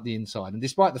that run up the inside. And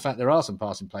despite the fact there are some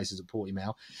passing places at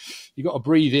Portimao, you've got to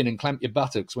breathe in and clamp your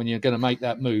buttocks when you're going to make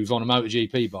that move on a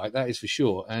MotoGP bike, that is for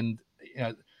sure. And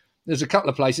there's a couple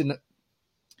of places,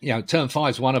 turn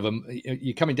 5's one of them.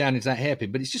 You're coming down into that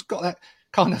hairpin, but it's just got that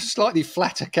kind of slightly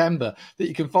flatter camber that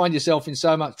you can find yourself in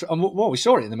so much. And we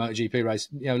saw it in the MotoGP race,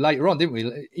 later on, didn't we?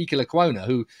 Iker Lecuona,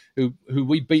 who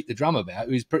we beat the drum about,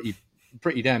 who's pretty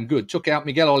damn good, took out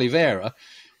Miguel Oliveira.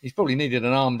 He's probably needed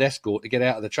an armed escort to get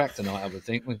out of the track tonight, I would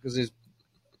think, because there's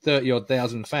 30-odd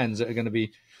thousand fans that are going to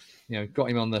be, got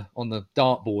him on the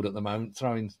dartboard at the moment,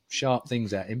 throwing sharp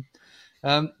things at him.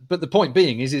 But the point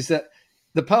being is that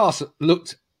the pass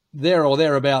looked there or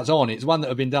thereabouts on. It's one that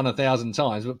had been done 1,000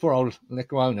 times, but poor old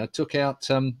Lecuona took out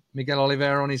Miguel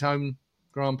Oliveira on his home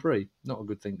Grand Prix. Not a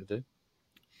good thing to do.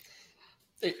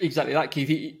 Exactly that,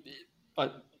 Keith. I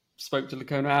spoke to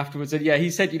Lecuona afterwards, and he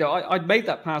said, I'd made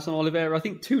that pass on Oliveira, I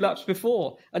think 2 laps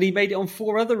before, and he made it on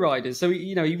 4 other riders. So,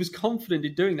 he was confident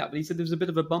in doing that, but he said there was a bit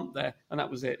of a bump there, and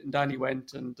that was it. And down he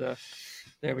went, and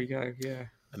there we go, yeah.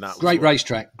 And that was great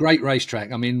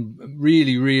racetrack. I mean,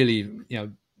 really, really,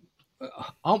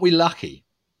 aren't we lucky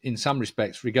in some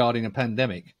respects regarding a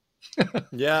pandemic?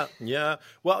 Yeah.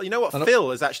 Well, you know what?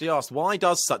 Phil has actually asked, why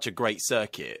does such a great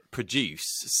circuit produce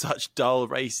such dull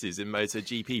races in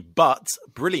MotoGP, but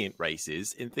brilliant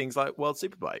races in things like World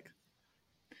Superbike?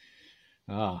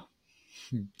 Well,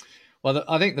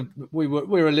 I think we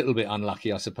were a little bit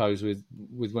unlucky, I suppose, with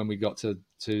when we got to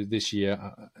this year.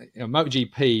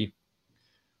 MotoGP.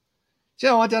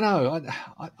 I don't know.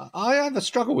 I have a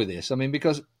struggle with this. I mean,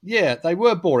 because, they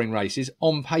were boring races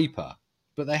on paper.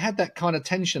 but they had that kind of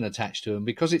tension attached to them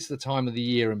because it's the time of the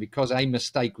year and because a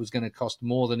mistake was going to cost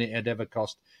more than it had ever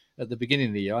cost at the beginning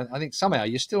of the year. I think somehow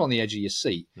you're still on the edge of your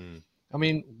seat. I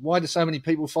mean, why do so many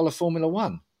people follow Formula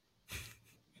One?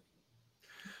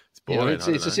 It's boring. It's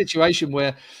a situation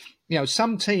where,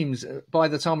 some teams, by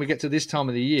the time we get to this time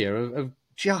of the year, have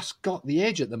just got the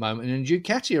edge at the moment, and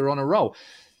Ducati are on a roll.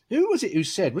 Who was it who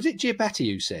said? Was it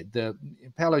Giabatti who said?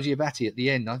 Paolo Giabatti at the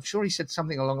end. I'm sure he said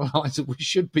something along the lines of, "We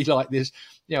should be like this.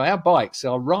 Our bikes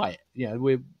are right.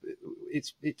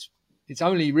 It's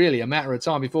only really a matter of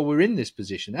time before we're in this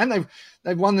position." And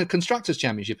they've won the Constructors'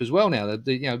 Championship as well now.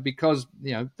 Because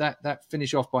that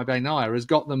finish off by Bagnaia has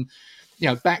got them,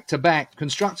 back-to-back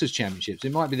Constructors' Championships.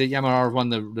 It might be that Yamaha have won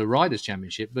the Riders'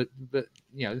 Championship, but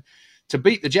to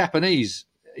beat the Japanese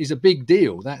is a big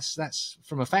deal. That's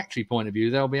from a factory point of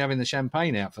view. They'll be having the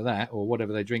champagne out for that, or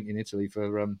whatever they drink in Italy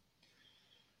for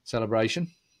celebration.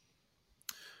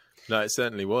 No, it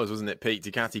certainly was, wasn't it, Pete?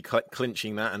 Ducati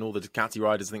clinching that, and all the Ducati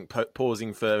riders, I think,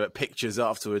 pausing for pictures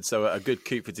afterwards. So a good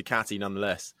coup for Ducati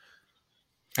nonetheless.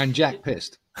 And Jack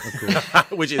pissed, of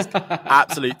course. Which is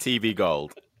absolute TV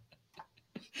gold.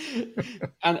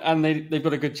 And they've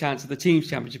got a good chance at the Teams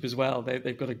Championship as well.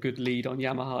 They've got a good lead on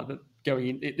Yamaha that going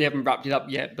in. They haven't wrapped it up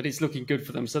yet, but it's looking good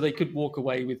for them. So they could walk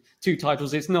away with 2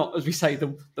 titles. It's not, as we say,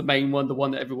 the main one, the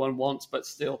one that everyone wants, but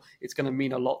still it's going to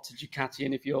mean a lot to Ducati.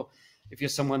 And if you're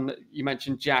someone that you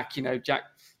mentioned, Jack, Jack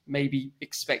maybe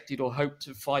expected or hoped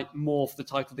to fight more for the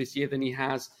title this year than he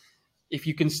has. If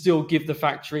you can still give the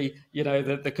factory,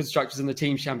 the constructors in the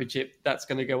Team Championship, that's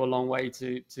going to go a long way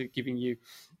to giving you,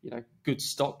 good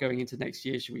stock going into next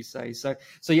year, should we say? So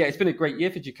yeah, it's been a great year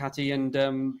for Ducati, and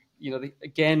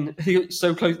again,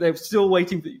 so close. They're still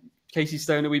waiting for Casey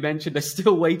Stoner. We mentioned they're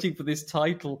still waiting for this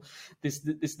title,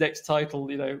 this next title.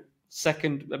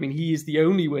 Second, I mean, he is the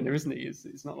only winner, isn't he?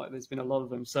 It's not like there's been a lot of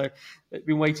them. So they've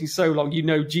been waiting so long.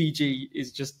 Gigi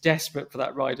is just desperate for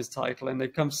that rider's title, and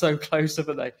they've come so close,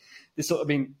 haven't they?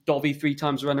 Dovi 3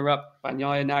 times runner-up,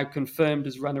 Bagnaia now confirmed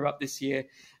as runner-up this year.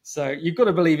 So you've got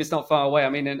to believe it's not far away. I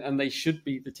mean, and they should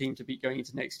be the team to beat going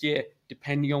into next year,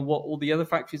 depending on what all the other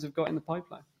factories have got in the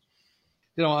pipeline.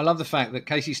 I love the fact that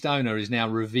Casey Stoner is now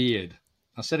revered.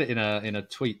 I said it in a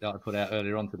tweet that I put out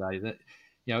earlier on today that,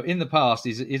 in the past,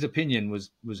 his opinion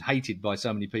was hated by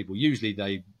so many people. Usually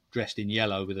they dressed in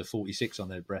yellow with a 46 on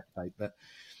their breastplate. But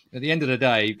at the end of the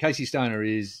day, Casey Stoner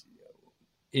is,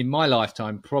 in my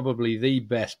lifetime, probably the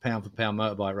best pound-for-pound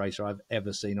motorbike racer I've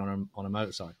ever seen on a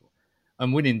motorcycle.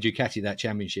 And winning Ducati that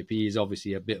championship, he is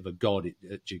obviously a bit of a god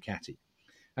at Ducati.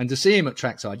 And to see him at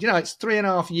trackside, it's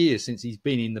 3.5 years since he's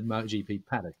been in the MotoGP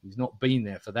paddock. He's not been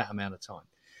there for that amount of time.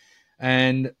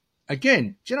 And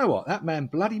again, do you know what? That man,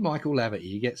 bloody Michael Laverty,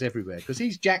 he gets everywhere because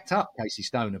he's jacked up Casey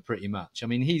Stoner pretty much. I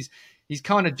mean, he's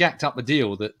kind of jacked up the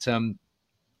deal that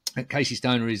Casey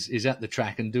Stoner is at the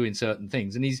track and doing certain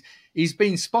things. And he's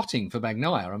been spotting for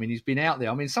Bagnaia. I mean, he's been out there.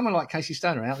 I mean, someone like Casey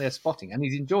Stoner out there spotting, and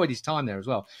he's enjoyed his time there as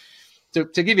well. To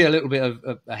give you a little bit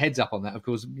of a heads up on that, of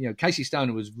course, Casey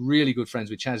Stoner was really good friends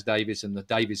with Chaz Davis and the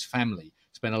Davis family.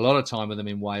 Spent a lot of time with them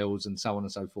in Wales and so on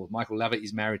and so forth. Michael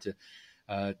Laverty's married to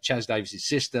Chaz Davis's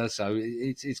sister, so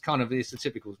it's a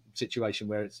typical situation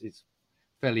where it's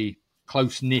fairly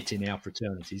close knit in our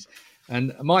fraternities.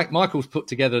 And Michael's put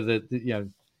together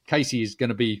Casey is going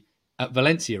to be at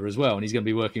Valencia as well, and he's going to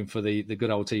be working for the good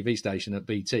old TV station at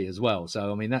BT as well.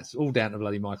 So I mean, that's all down to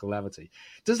bloody Michael Laverty.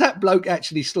 Does that bloke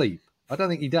actually sleep? I don't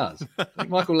think he does. I think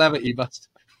Michael Laverty must.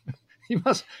 He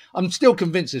must. I'm still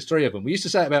convinced there's 3 of them. We used to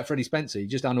say it about Freddie Spencer. You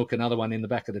just unhook another one in the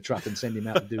back of the truck and send him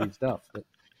out to do his stuff. But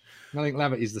I think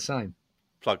Laverty's the same.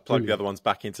 Plug the other ones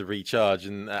back into recharge,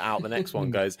 and out the next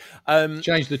one goes.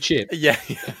 Change the chip. Yeah.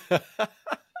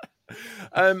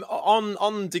 On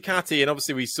Ducati, and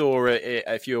obviously we saw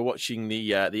if you were watching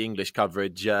the English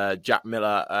coverage, Jack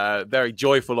Miller very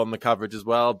joyful on the coverage as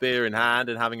well, beer in hand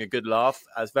and having a good laugh.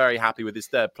 I was very happy with his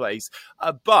 3rd place.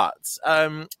 But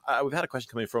we've had a question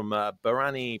coming from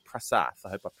Barani Prasath. I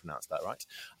hope I pronounced that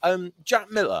right.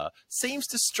 Jack Miller seems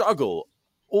to struggle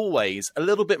always a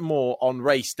little bit more on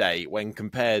race day when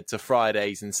compared to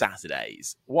Fridays and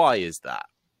Saturdays. Why is that?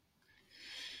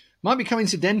 Might be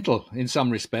coincidental in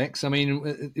some respects. I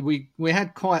mean, we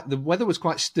had the weather was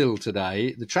quite still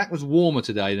today. The track was warmer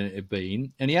today than it had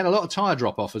been, and he had a lot of tyre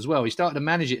drop off as well. He started to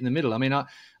manage it in the middle. I mean, I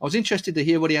was interested to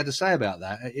hear what he had to say about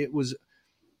that.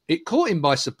 It caught him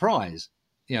by surprise,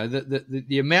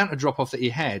 the amount of drop off that he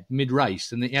had mid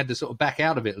race, and that he had to sort of back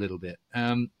out of it a little bit.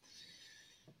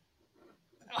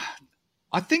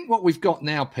 I think what we've got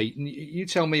now, Pete, and you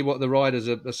tell me what the riders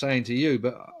are saying to you,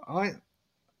 but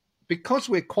because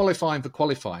we're qualifying for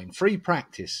qualifying, free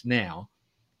practice now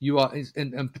you are,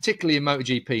 and particularly in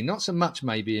MotoGP, not so much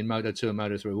maybe in Moto2 and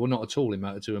Moto3, well, not at all in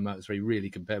Moto2 and Moto3 really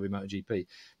compared with MotoGP.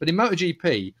 But in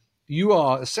MotoGP, you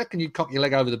are, the second you cock your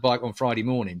leg over the bike on Friday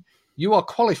morning, you are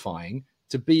qualifying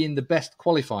to be in the best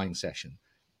qualifying session.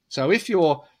 So if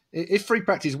free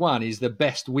practice 1 is the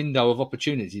best window of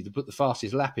opportunity to put the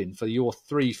fastest lap in for your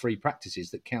 3 free practices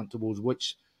that count towards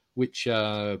which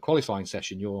qualifying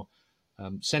session you're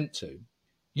sent to,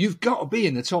 you've got to be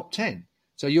in the top 10.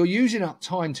 So you're using up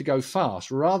time to go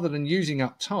fast rather than using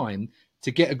up time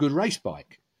to get a good race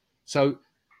bike. So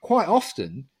quite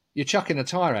often you're chucking a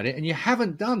tyre at it and you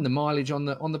haven't done the mileage on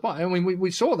the bike. I mean, we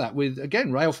saw that with,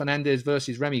 again, Raul Fernandez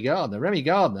versus Remy Gardner. Remy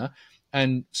Gardner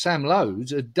and Sam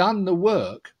Lodes had done the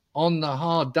work on the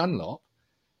hard Dunlop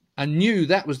and knew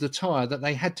that was the tyre that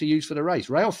they had to use for the race.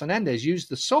 Raul Fernandez used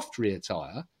the soft rear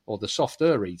tyre, or the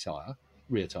softer rear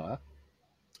tyre,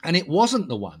 and it wasn't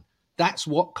the one. That's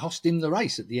what cost him the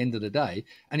race at the end of the day.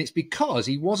 And it's because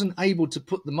he wasn't able to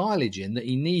put the mileage in that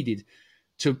he needed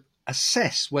to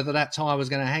assess whether that tyre was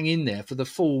going to hang in there for the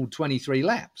full 23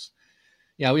 laps.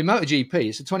 You know, in MotoGP,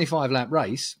 it's a 25-lap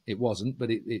race. It wasn't,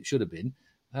 but it should have been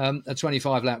a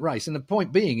 25-lap race. And the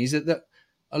point being is that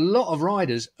a lot of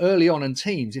riders early on and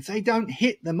teams, if they don't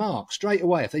hit the mark straight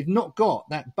away, if they've not got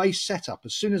that base setup,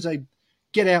 as soon as they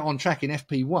get out on track in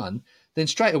FP1, then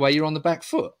straight away you're on the back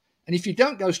foot. And if you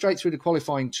don't go straight through to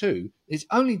qualifying 2, there's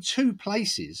only 2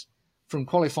 places from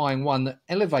qualifying 1 that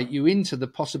elevate you into the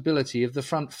possibility of the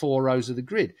front 4 rows of the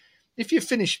grid. If you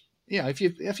finish, you know, if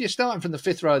you're starting from the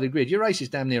 5th row of the grid, your race is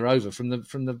damn near over from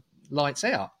the lights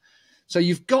out. So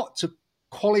you've got to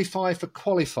qualify for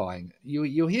qualifying.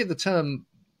 You'll hear the term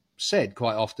said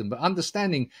quite often, but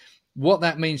understanding what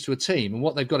that means to a team and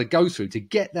what they've got to go through to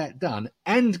get that done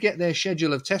and get their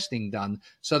schedule of testing done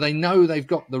so they know they've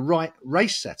got the right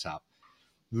race set up.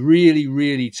 Really,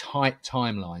 really tight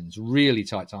timelines, really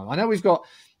tight time. I know we've got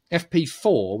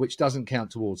FP4, which doesn't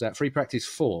count towards that, free practice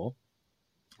 4.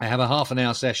 I have a half an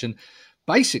hour session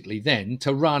basically then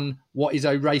to run what is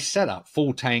a race setup,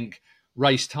 full tank,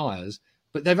 race tyres.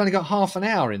 But they've only got half an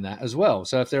hour in that as well.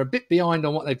 So if they're a bit behind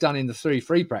on what they've done in the 3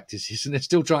 free practices and they're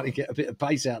still trying to get a bit of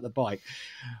pace out of the bike,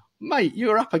 mate,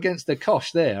 you're up against the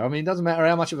cosh there. I mean, it doesn't matter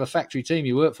how much of a factory team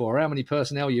you work for or how many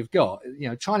personnel you've got. You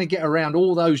know, trying to get around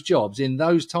all those jobs in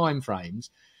those time frames,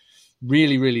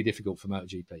 really, really difficult for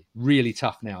MotoGP. Really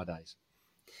tough nowadays.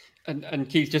 And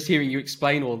Keith, just hearing you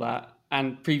explain all that,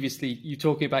 and previously you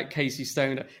talking about Casey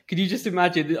Stoner, could you just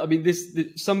imagine? I mean, this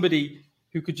somebody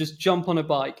who could just jump on a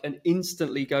bike and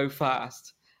instantly go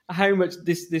fast. How much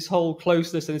this whole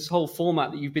closeness and this whole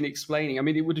format that you've been explaining, I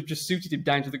mean, it would have just suited him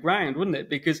down to the ground, wouldn't it?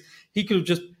 Because he could have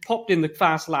just popped in the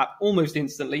fast lap almost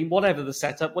instantly, whatever the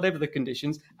setup, whatever the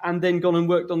conditions, and then gone and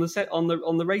worked on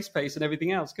the race pace and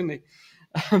everything else, couldn't he?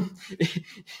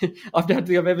 I don't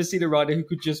think I've ever seen a rider who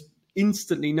could just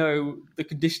instantly know the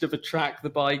condition of a track, the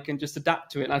bike, and just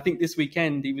adapt to it. And I think this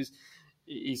weekend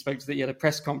he spoke to he had a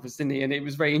press conference, didn't he? And it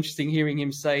was very interesting hearing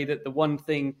him say that the one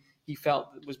thing he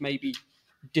felt that was maybe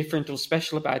different or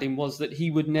special about him was that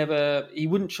he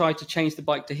wouldn't try to change the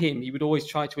bike to him. He would always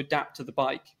try to adapt to the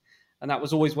bike. And that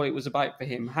was always what it was about for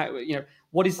him. How, you know,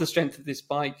 what is the strength of this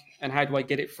bike and how do I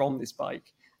get it from this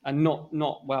bike? And not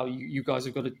well, you guys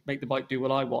have got to make the bike do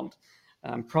what I want.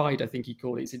 Pride, I think he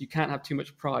called it. He said, you can't have too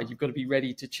much pride. You've got to be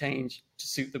ready to change to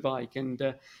suit the bike. And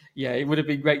it would have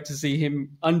been great to see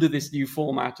him under this new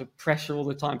format of pressure all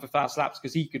the time for fast laps,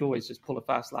 because he could always just pull a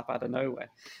fast lap out of nowhere.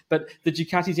 But the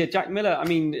Ducatis, Jack Miller, I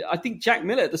mean, I think Jack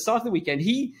Miller at the start of the weekend,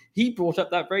 he brought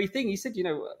up that very thing. He said, you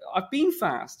know, I've been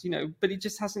fast, you know, but it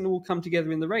just hasn't all come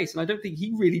together in the race. And I don't think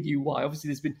he really knew why. Obviously,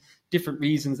 there's been different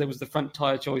reasons. There was the front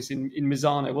tyre choice in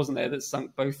Misano, wasn't there, that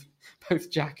sunk both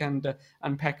Jack and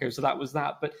Pecco. So that was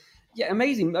that. But yeah,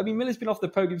 amazing. I mean, Miller's been off the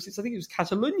podium since I think it was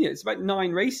Catalunya. It's about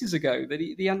 9 races ago that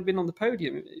he hadn't been on the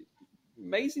podium.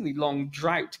 Amazingly long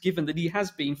drought, given that he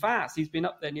has been fast. He's been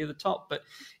up there near the top, but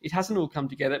it hasn't all come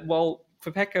together. Well,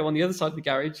 for Pecco on the other side of the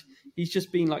garage, he's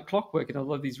just been like clockwork in a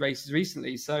lot of these races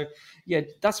recently. So yeah,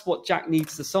 that's what Jack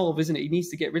needs to solve, isn't it? He needs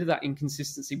to get rid of that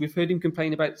inconsistency. We've heard him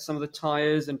complain about some of the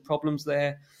tyres and problems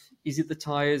there. Is it the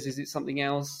tyres? Is it something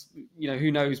else? You know,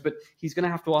 who knows? But he's going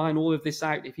to have to iron all of this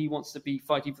out if he wants to be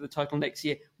fighting for the title next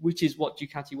year, which is what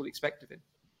Ducati will expect of him.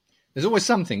 There's always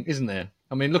something, isn't there?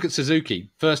 I mean, look at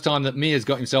Suzuki. First time that Mir's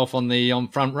got himself on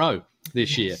front row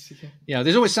this year. Yeah. You know,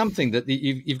 there's always something that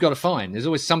you've got to find. There's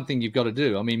always something you've got to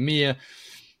do. I mean, Mir,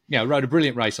 you know, rode a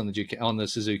brilliant race on the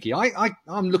Suzuki.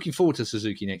 I'm looking forward to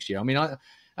Suzuki next year. I mean, out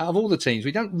of all the teams,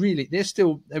 they've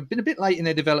been a bit late in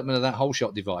their development of that whole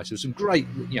shot device. There's some great,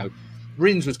 you know,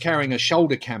 Rins was carrying a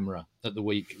shoulder camera at the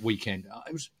weekend.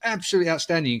 It was absolutely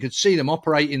outstanding. You could see them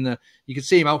operating the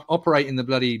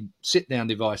bloody sit down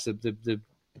device, the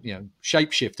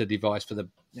shapeshifter device for the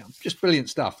just brilliant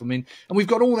stuff. I mean, and we've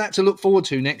got all that to look forward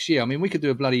to next year. I mean, we could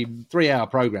do a bloody 3-hour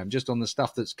program just on the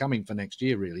stuff that's coming for next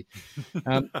year. Really,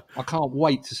 I can't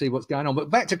wait to see what's going on. But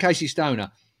back to Casey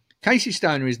Stoner. Casey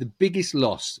Stoner is the biggest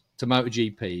loss to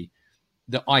MotoGP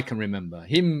that I can remember.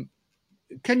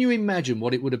 Can you imagine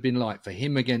what it would have been like for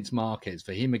him against Marquez,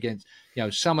 for him against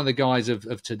some of the guys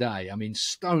of today? I mean,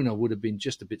 Stoner would have been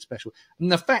just a bit special.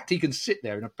 And the fact he can sit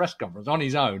there in a press conference on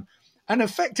his own and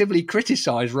effectively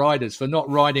criticise riders for not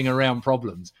riding around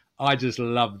problems, I just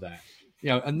love that.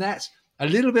 And that's a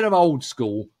little bit of old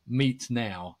school meets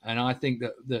now. And I think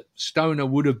that Stoner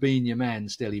would have been your man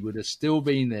still. He would have still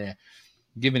been there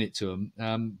giving it to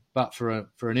him, but for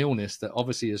an illness that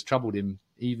obviously has troubled him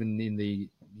even in the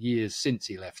years since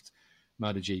he left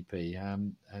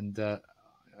MotoGP.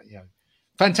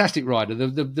 Fantastic rider.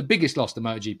 The biggest loss to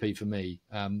MotoGP for me,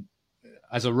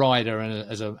 as a rider and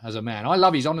as a man. I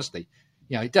love his honesty.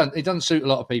 It doesn't suit a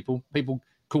lot of people. People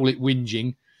call it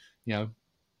whinging.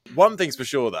 One thing's for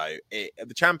sure, though,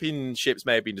 the championships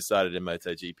may have been decided in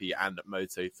MotoGP and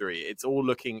Moto3. It's all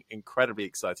looking incredibly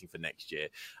exciting for next year,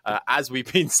 as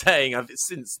we've been saying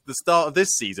since the start of this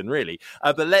season, really.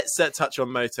 But let's touch on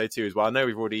Moto2 as well. I know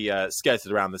we've already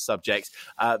skirted around the subject,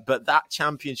 but that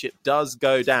championship does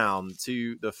go down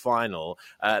to the final.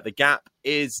 The gap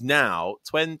is now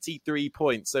 23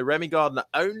 points. So Remy Gardner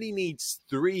only needs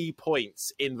 3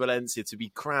 points in Valencia to be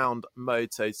crowned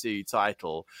Moto2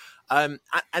 title. And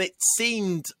it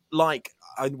seemed like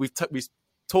we've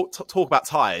talked about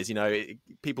tyres.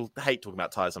 People hate talking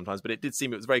about tyres sometimes, but it did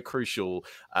seem it was very crucial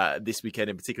this weekend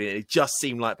in particular. It just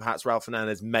seemed like perhaps Raul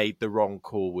Fernandez made the wrong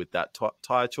call with that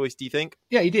tyre choice. Do you think?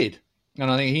 Yeah, he did. And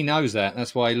I think he knows that.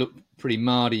 That's why he looked pretty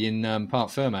mardy in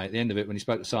Parc Fermé at the end of it when he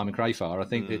spoke to Simon Crafar. I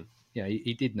think that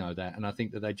he did know that. And I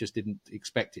think that they just didn't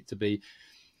expect it to be.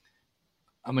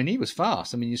 I mean, he was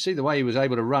fast. I mean, you see the way he was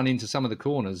able to run into some of the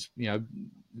corners,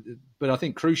 but I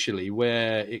think crucially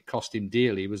where it cost him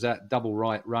dearly was that double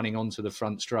right running onto the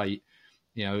front straight.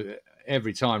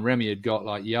 Every time Remy had got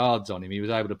like yards on him, he was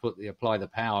able to apply the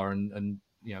power and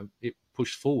it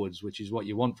pushed forwards, which is what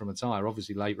you want from a tyre,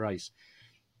 obviously late race.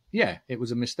 Yeah, it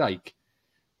was a mistake,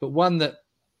 but one that,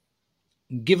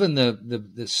 given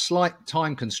the slight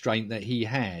time constraint that he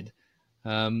had,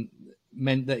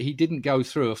 meant that he didn't go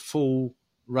through a full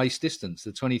race distance,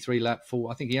 the 23 lap full.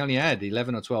 I think he only had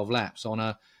 11 or 12 laps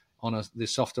on the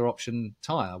softer option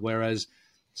tyre, whereas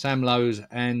Sam Lowes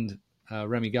and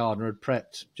Remy Gardner had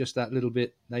prepped just that little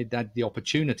bit. They'd had the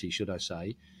opportunity, should I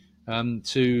say,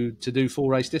 to do full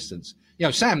race distance.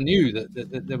 Sam knew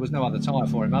that there was no other tyre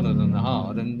for him other than the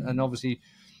hard, and obviously,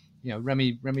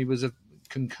 Remy was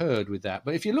concurred with that.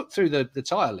 But if you look through the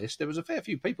tyre list, there was a fair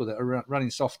few people that are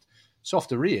running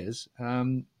softer rears.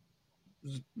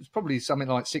 It's probably something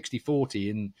like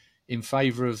 60-40 in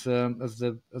favour of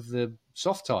the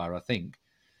soft tyre, I think.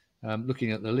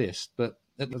 Looking at the list, but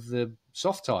of the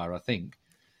soft tyre, I think.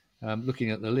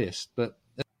 Looking at the list, but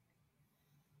at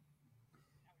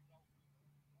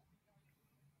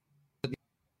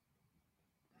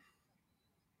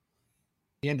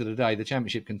the end of the day, the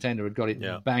championship contender had got it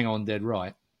bang on dead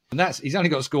right, and he's only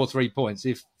got to score 3 points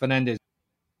if Fernandez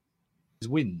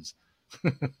wins.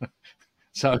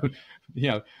 So,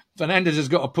 Fernandez has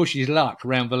got to push his luck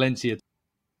around Valencia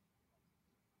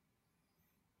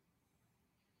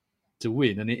to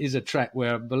win. And it is a track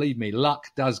where, believe me, luck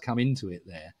does come into it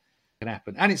there. It can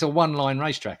happen. And it's a one-line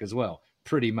racetrack as well,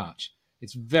 pretty much.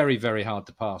 It's very, very hard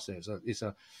to pass there. So it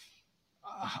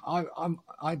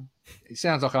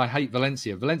sounds like I hate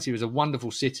Valencia. Valencia is a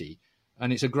wonderful city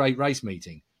and it's a great race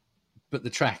meeting. But the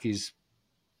track is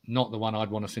not the one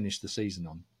I'd want to finish the season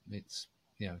on. It's,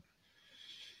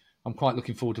 I'm quite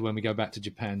looking forward to when we go back to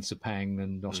Japan, Sepang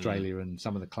and Australia and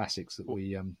some of the classics that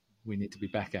we need to be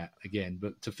back at again.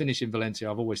 But to finish in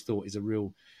Valencia, I've always thought is a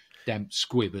real damp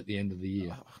squib at the end of the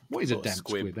year. What is a damp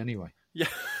squib anyway? Yeah.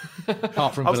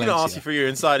 Apart from I was going to ask you for your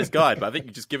insider's guide, but I think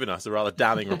you've just given us a rather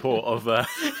damning report of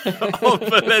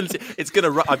Valencia. It's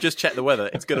going to. I've just checked the weather.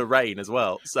 It's going to rain as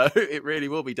well, so it really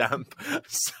will be damp.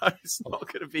 So it's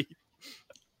not going to be.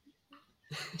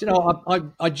 Do you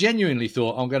know, I genuinely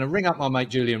thought I'm going to ring up my mate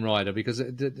Julian Ryder because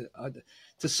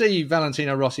to see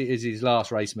Valentino Rossi is his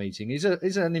last race meeting is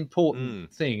an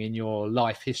important thing in your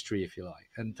life history, if you like.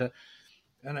 And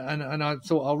I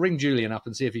thought I'll ring Julian up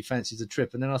and see if he fancies a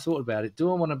trip. And then I thought about it.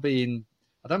 Do I want to be in?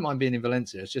 I don't mind being in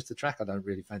Valencia. It's just the track I don't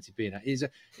really fancy being at. Is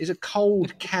a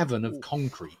cold cavern of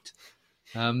concrete.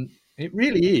 It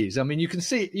really is. I mean, you can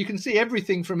see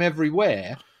everything from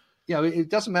everywhere. You know, it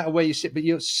doesn't matter where you sit, but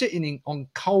you're sitting on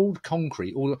cold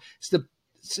concrete. Or it's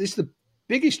the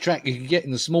biggest track you can get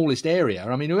in the smallest area.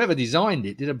 I mean, whoever designed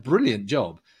it did a brilliant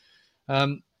job.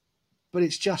 But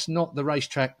it's just not the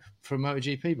racetrack for a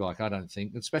MotoGP bike, I don't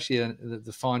think, especially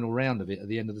the final round of it at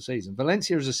the end of the season.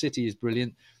 Valencia as a city is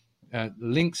brilliant.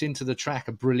 Links into the track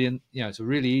are brilliant. You know, it's a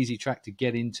really easy track to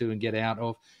get into and get out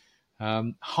of.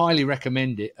 Highly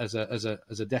recommend it as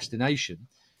a destination.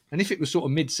 And if it was sort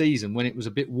of mid-season when it was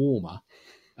a bit warmer,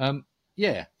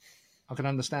 yeah, I can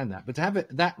understand that. But to have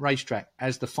that racetrack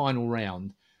as the final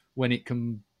round when it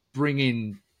can bring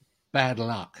in bad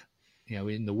luck, you know,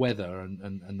 in the weather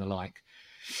and the like,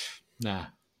 nah.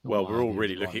 Well, we're all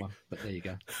really looking. But there you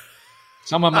go.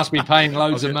 Someone must be paying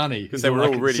loads of money. Because we're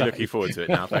all really looking forward to it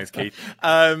now. Thanks, Keith.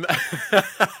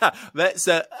 Let's.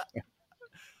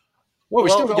 Well,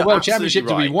 we've still got a World Championship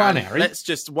to be won, Harry. Let's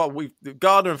just,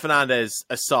 Gardner and Fernandez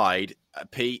aside,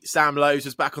 Pete, Sam Lowes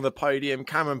was back on the podium.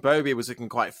 Cameron Beaubier was looking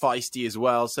quite feisty as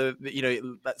well. So, you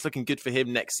know, that's looking good for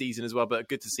him next season as well. But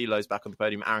good to see Lowes back on the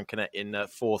podium. Aaron Canet in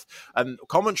fourth.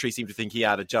 Commentary seemed to think he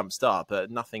had a jump start,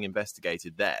 but nothing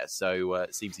investigated there. So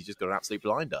it seems he just got an absolute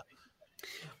blinder.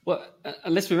 Well,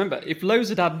 and let's remember, if Lowes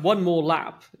had one more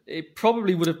lap, it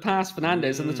probably would have passed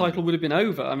Fernandez and the title would have been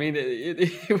over. I mean,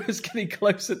 it was getting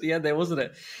close at the end there, wasn't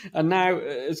it? And now,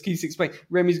 as Keith explained,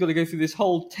 Remy's got to go through this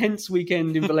whole tense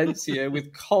weekend in Valencia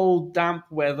with cold, damp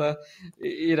weather.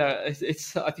 You know, I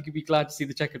think he'd be glad to see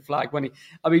the checkered flag.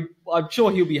 I'm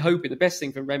sure he'll be hoping the best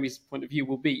thing from Remy's point of view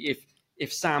will be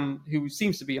if Sam, who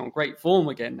seems to be on great form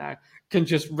again now, can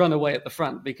just run away at the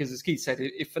front, because as Keith said,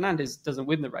 if Fernandez doesn't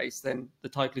win the race, then the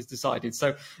title is decided.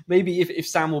 So maybe if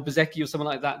Sam or Bezzecchi or someone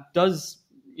like that does,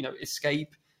 you know,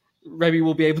 escape, Remy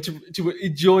will be able to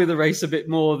enjoy the race a bit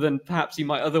more than perhaps he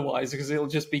might otherwise, because it'll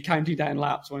just be counting down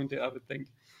laps, won't it, I would think.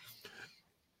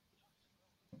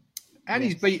 And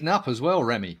he's beaten up as well,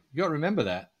 Remy. You've got to remember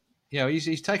that. You know,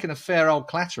 he's taken a fair old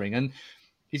clattering, and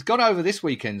he's got over this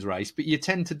weekend's race, but you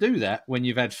tend to do that when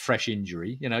you've had fresh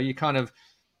injury. You know, you kind of...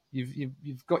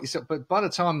 You've got yourself, but by the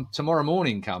time tomorrow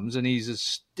morning comes and he's as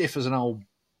stiff as an old,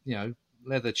 you know,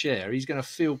 leather chair, he's going to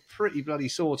feel pretty bloody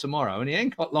sore tomorrow, and he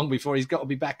ain't got long before he's got to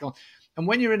be back on. And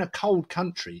when you're in a cold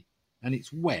country and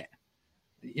it's wet,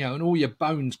 you know, and all your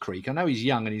bones creak. I know he's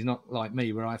young and he's not like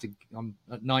me, where I'm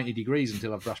at 90 degrees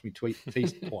until I've brushed my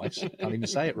teeth twice. Can't even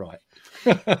say it right.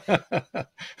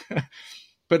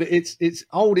 But it's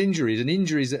old injuries and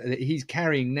injuries that he's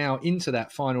carrying now into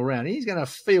that final round. He's going to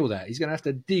feel that. He's going to have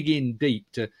to dig in deep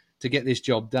to get this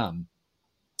job done.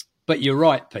 But you're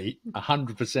right, Pete,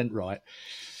 100% right.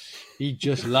 He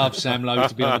just loves Sam Lowes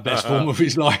to be in the best form of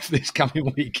his life this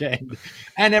coming weekend,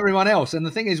 and everyone else. And the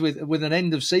thing is, with an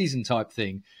end of season type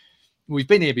thing, we've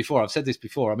been here before. I've said this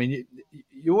before. I mean,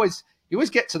 you always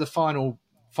get to the final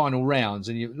rounds,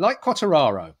 and you like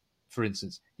Quartararo, for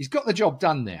instance. He's got the job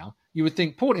done now. You would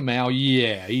think Portimao,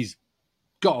 yeah, he's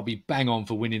got to be bang on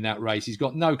for winning that race. He's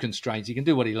got no constraints. He can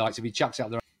do what he likes if he chucks out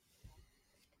the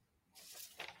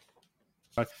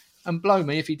road. And blow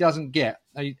me if he doesn't get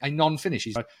a non-finish.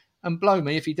 And blow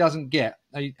me if he doesn't get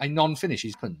a non-finish.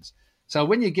 So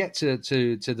when you get to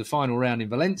the final round in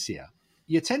Valencia,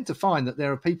 you tend to find that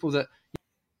there are people that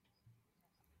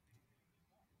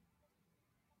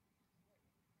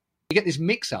you get this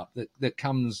mix-up that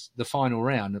comes the final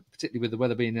round, particularly with the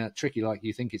weather being tricky like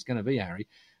you think it's going to be, Harry.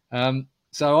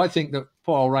 So I think that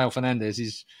poor old Raul Fernandez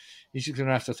he's just going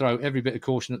to have to throw every bit of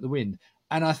caution at the wind.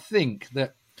 And I think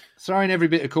that throwing every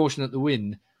bit of caution at the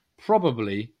wind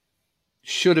probably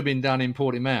should have been done in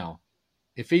Portimao.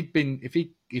 If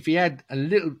he had a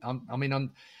little,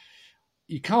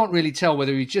 you can't really tell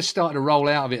whether he just started to roll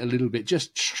out of it a little bit.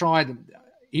 Just tried.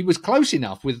 He was close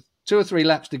enough with 2 or 3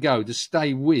 laps to go to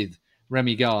stay with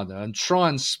Remy Gardner and try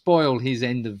and spoil his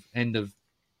end of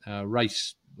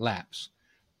race laps,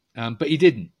 but he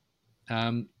didn't.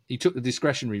 He took the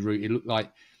discretionary route. It looked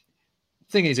like.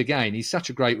 Thing is, again, he's such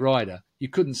a great rider. You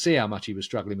couldn't see how much he was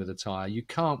struggling with the tyre. You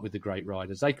can't with the great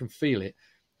riders. They can feel it,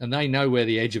 and they know where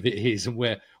the edge of it is and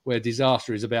where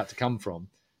disaster is about to come from.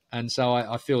 And so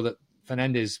I feel that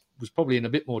Fernandez was probably in a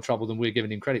bit more trouble than we're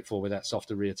giving him credit for with that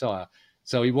softer rear tyre.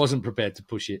 So he wasn't prepared to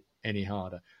push it any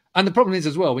harder. And the problem is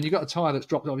as well, when you've got a tyre that's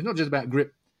dropped off, it's not just about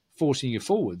grip forcing you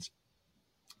forwards.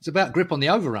 It's about grip on the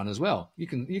overrun as well. You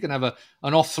can have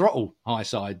an off-throttle high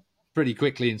side pretty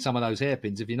quickly in some of those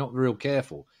hairpins if you're not real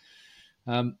careful.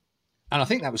 And I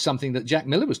think that was something that Jack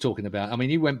Miller was talking about. I mean,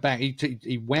 he went back,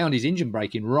 he wound his engine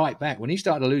braking right back. When he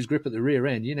started to lose grip at the rear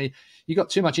end, you know, you got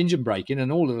too much engine braking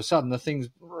and all of a sudden the thing's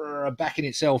backing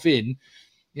itself in,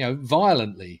 you know,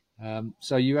 violently.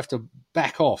 So you have to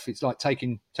back off. It's like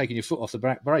taking your foot off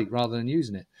the brake rather than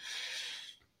using it.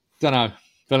 Don't know.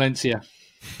 Valencia.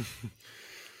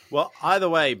 Well, either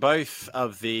way, both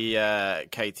of the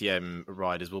KTM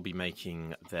riders will be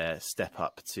making their step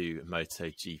up to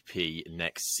MotoGP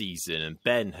next season. And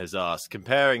Ben has asked,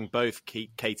 comparing both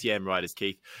KTM riders,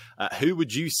 Keith, who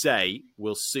would you say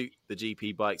will suit the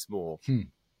GP bikes more?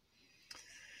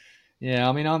 Yeah,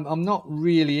 I mean, I'm not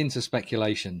really into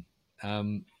speculation.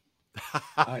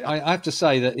 I have to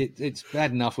say that it's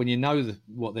bad enough when you know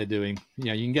what they're doing. You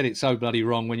know, you can get it so bloody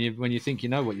wrong when you think you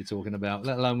know what you're talking about,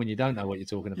 let alone when you don't know what you're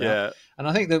talking about. Yeah. And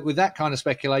I think that with that kind of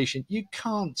speculation, you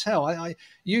can't tell. I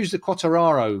use the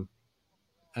Quartararo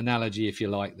analogy, if you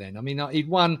like. Then I mean, he'd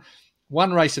won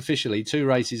one race officially, 2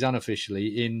 races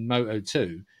unofficially in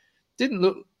Moto2. Didn't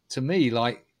look to me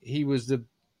like he was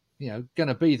going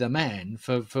to be the man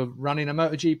for running a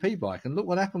MotoGP bike. And look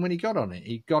what happened when he got on it.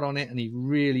 He got on it and he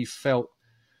really felt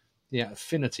the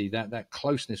affinity, that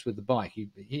closeness with the bike.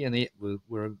 He and it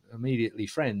were immediately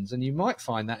friends. And you might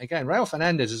find that again. Raul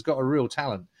Fernandez has got a real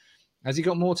talent. Has he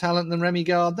got more talent than Remy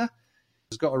Gardner?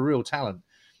 Has got a real talent.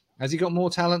 Has he got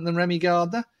more talent than Remy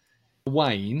Gardner?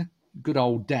 Wayne, good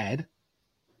old dad,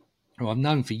 who I've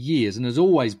known for years and has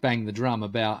always banged the drum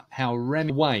about how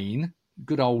Wayne,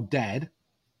 good old dad,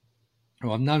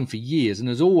 who I've known for years and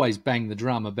has always banged the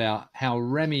drum about how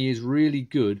Remy is really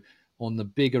good on the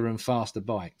bigger and faster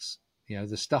bikes,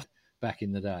 the stuff back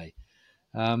in the day.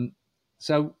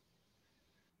 So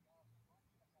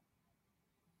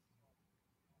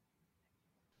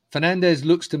Fernandez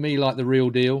looks to me like the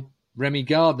real deal. Remy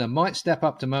Gardner might step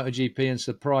up to MotoGP and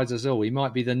surprise us all. He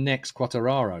might be the next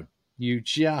Quartararo. You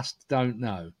just don't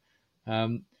know.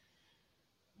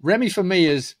 Remy, for me,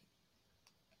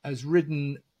 has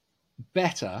ridden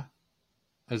better,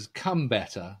 has come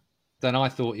better than I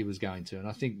thought he was going to. And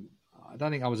I don't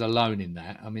think I was alone in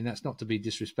that. I mean, that's not to be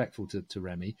disrespectful to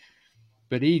Remy,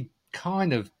 but he'd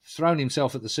kind of thrown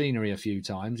himself at the scenery a few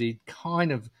times. He'd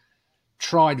kind of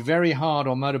tried very hard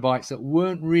on motorbikes that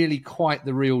weren't really quite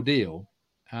the real deal.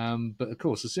 But of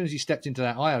course, as soon as he stepped into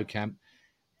that IO camp,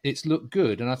 it's looked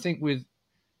good. And I think with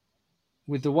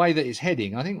the way that it's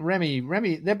heading, I think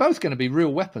Remy, they're both going to be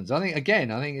real weapons. I think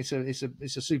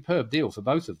it's a superb deal for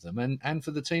both of them and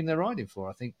for the team they're riding for.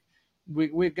 I think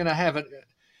we're going to have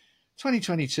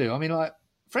 2022. I mean, like,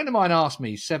 a friend of mine asked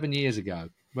me 7 years ago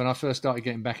when I first started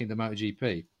getting back into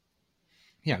MotoGP,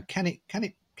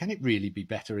 can it really be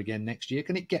better again next year?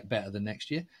 Can it get better than next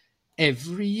year?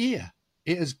 Every year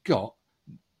it has got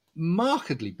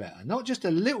markedly better, not just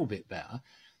a little bit better.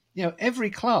 Every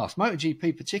class,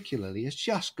 MotoGP particularly, has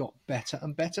just got better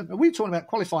and better. We were talking about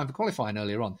qualifying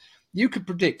earlier on. You could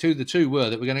predict who the two were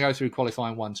that were going to go through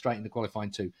qualifying 1 straight into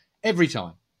qualifying 2 every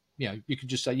time. You could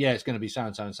just say, yeah, it's going to be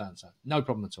so-and-so and so-and-so. No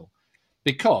problem at all.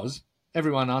 Because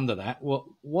everyone under that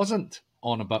wasn't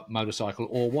on a motorcycle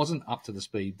or wasn't up to the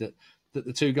speed that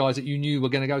the two guys that you knew were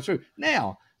going to go through.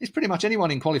 Now, it's pretty much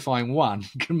anyone in qualifying 1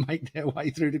 can make their way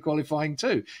through to qualifying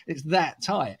 2. It's that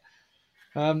tight.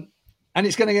 And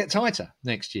it's going to get tighter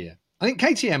next year. I think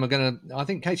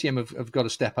KTM have got to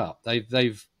step up. They've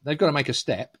got to make a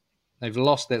step. They've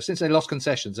lost since they lost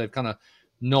concessions, they've kind of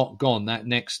not gone that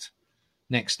next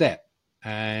step.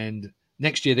 And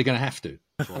next year they're going to have to.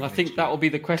 And I think that will be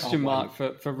the question mark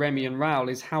for Remy and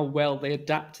Raul, is how well they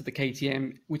adapt to the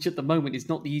KTM, which at the moment is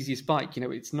not the easiest bike.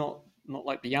 It's not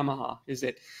like the Yamaha, is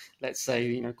it? Let's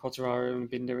say, Quartararo and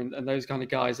Binder and those kind of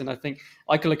guys. And I think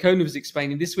Ayko Lekkona was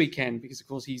explaining this weekend, because of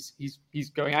course he's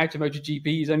going out to MotoGP.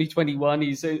 He's only 21.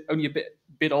 He's only a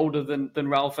bit older than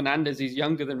Raul Fernandez. He's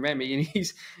younger than Remy, and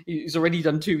he's already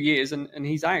done 2 years and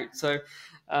he's out. So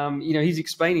he's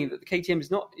explaining that the KTM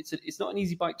is not an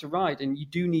easy bike to ride, and you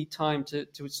do need time to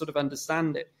sort of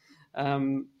understand it.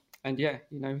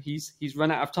 He's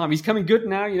run out of time. He's coming good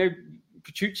now.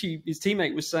 Petrucci, his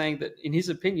teammate, was saying that in his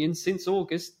opinion, since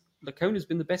August, Leccona's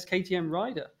been the best KTM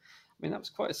rider. I mean, that was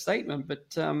quite a statement,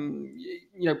 but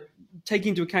taking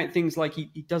into account things like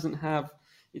he doesn't have,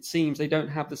 it seems they don't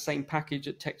have the same package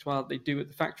at Tectoile they do at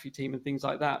the factory team and things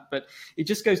like that. But it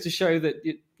just goes to show that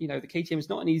the KTM is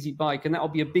not an easy bike, and that will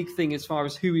be a big thing as far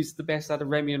as who is the best out of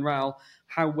Remy and Raul,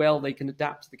 how well they can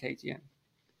adapt to the KTM.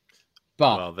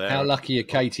 But how lucky are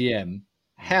KTM,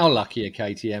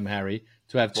 Harry,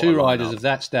 to have two riders of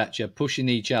that stature pushing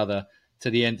each other to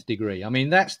the nth degree. I mean,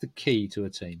 that's the key to a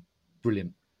team.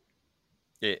 Brilliant.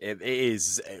 It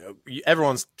is.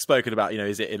 Everyone's spoken about,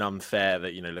 is it unfair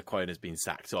that, Leccona's been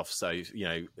sacked off? So,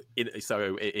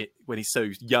 when he's so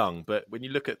young, but when you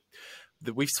look at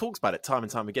we've talked about it time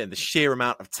and time again, the sheer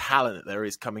amount of talent that there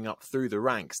is coming up through the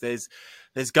ranks. There's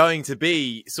going to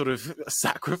be sort of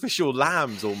sacrificial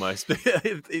lambs almost.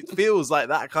 It feels like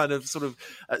that kind of sort of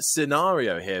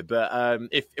scenario here. But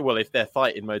if their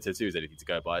fight in Moto2 is anything to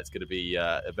go by, it's going to be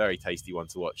a very tasty one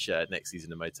to watch next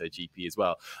season in MotoGP as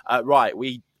well. Right,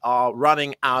 we are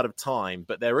running out of time,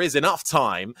 but there is enough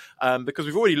time because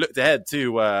we've already looked ahead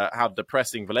to how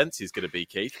depressing Valencia is going to be,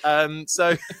 Keith.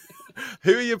 So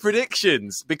who are your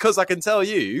predictions? Because I can tell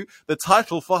you the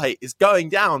title fight is going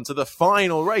down to the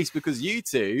final race because you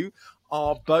two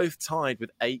are both tied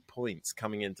with 8 points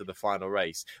coming into the final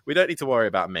race. We don't need to worry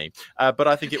about me, but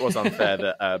I think it was unfair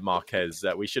that Marquez,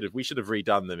 we should have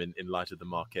redone them in light of the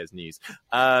Marquez news.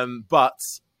 But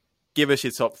give us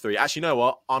your top three. Actually, you know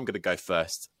what? I'm going to go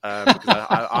first because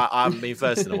I haven't been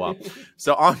first in a while.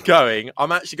 So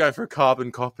I'm actually going for a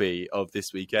carbon copy of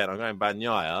this weekend. I'm going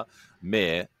Bagnaia,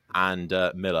 Mir, and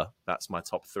Miller. That's my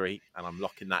top three, and I'm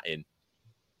locking that in.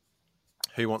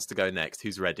 Who wants to go next?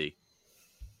 Who's ready?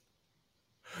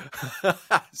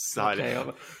 Silent.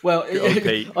 Okay, well,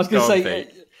 I was going to say,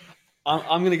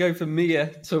 I'm going to go for Mir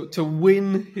to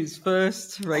win his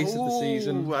first race of the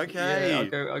season. Okay,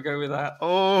 yeah, I'll go with that.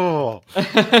 Oh,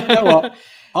 you know what?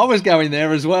 I was going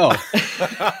there as well.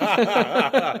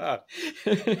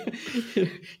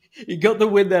 He got the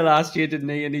win there last year, didn't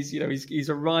he? And he's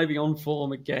arriving on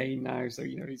form again now. So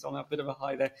he's on a bit of a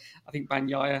high there. I think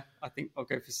Bagnaia. I think I'll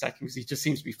go for second because he just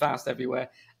seems to be fast everywhere.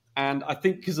 And I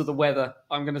think because of the weather,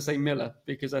 I'm going to say Miller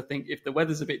because I think if the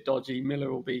weather's a bit dodgy, Miller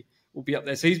will be up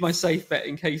there. So he's my safe bet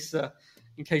in case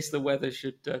the weather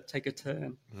should take a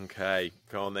turn. Okay,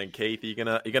 go on then, Keith. Are you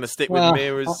gonna stick with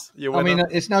Mir as your winner? I mean,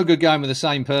 it's no good going with the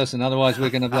same person. Otherwise, we're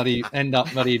going to end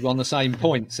up on the same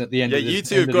points at the end. Yeah, of the, you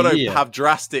two have got to have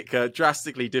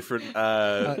drastically different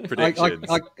predictions.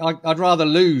 I'd rather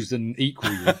lose than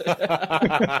equal you.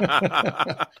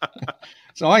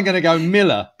 So I'm going to go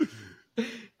Miller.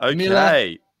 Okay.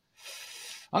 Miller.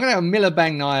 I'm going to go Miller,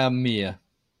 Bagnaia, Mir.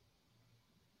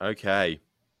 Okay.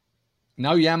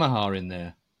 No Yamaha in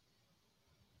there.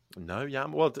 No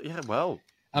Yamaha. Well, yeah. Well,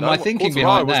 and my thinking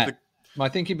behind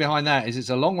that is it's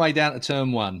a long way down to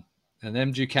turn one, and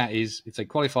them Ducatis, if they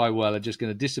qualify well, are just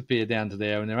going to disappear down to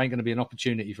there, and there ain't going to be an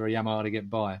opportunity for a Yamaha to get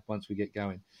by once we get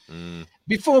going.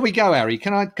 Before we go, Harry,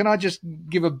 can I just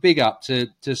give a big up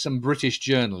to some British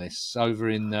journalists over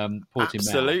in Portimao?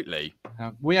 Absolutely.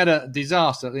 We had a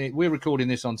disaster. We're recording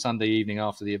this on Sunday evening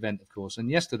after the event, of course, and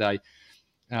yesterday,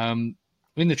 in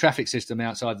the traffic system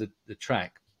outside the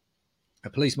track, a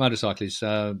police motorcyclist,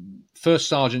 First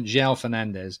Sergeant João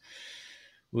Fernandes,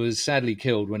 was sadly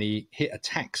killed when he hit a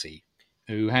taxi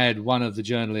who had one of the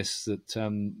journalists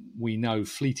that we know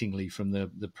fleetingly from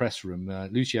the press room,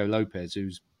 Lucio Lopez,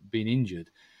 who's been injured,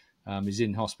 is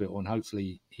in hospital, and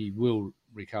hopefully he will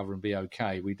recover and be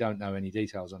okay. We don't know any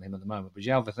details on him at the moment, but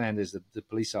João Fernandes, the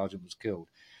police sergeant, was killed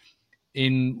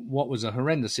in what was a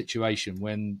horrendous situation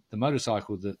when the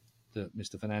motorcycle that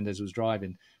Mr. Fernandes was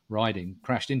riding,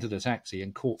 crashed into the taxi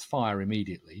and caught fire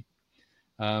immediately.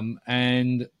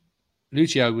 And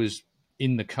Lucio was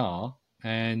in the car,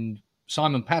 and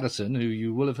Simon Patterson, who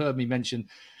you will have heard me mention,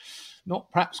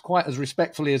 not perhaps quite as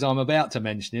respectfully as I'm about to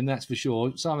mention him, that's for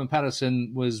sure. Simon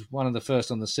Patterson was one of the first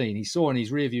on the scene. He saw in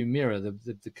his rearview mirror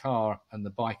the car and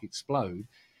the bike explode.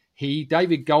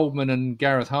 David Goldman and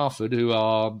Gareth Harford, who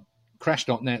are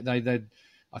Crash.net,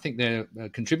 I think they're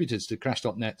contributors to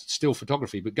Crash.net still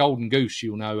photography, but Golden Goose,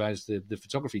 you'll know as the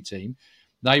photography team,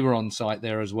 they were on site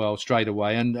there as well straight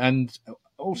away. And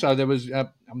also there was,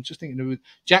 I'm just thinking,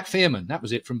 Jack Fearman, that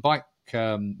was it, from Bike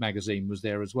magazine was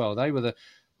there as well. They were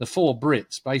the four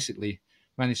Brits basically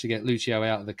managed to get Lucio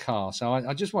out of the car. So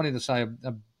I just wanted to say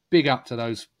a big up to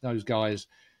those guys.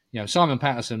 Simon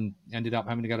Patterson ended up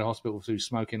having to go to hospital through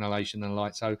smoke inhalation and the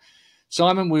like. So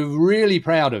Simon, we're really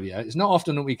proud of you. It's not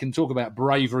often that we can talk about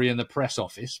bravery in the press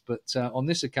office, but on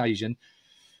this occasion,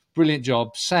 brilliant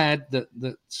job. Sad that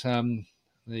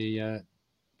the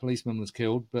policeman was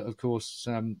killed, but of course,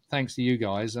 thanks to you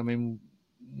guys. I mean,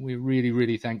 we're really,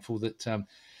 really thankful that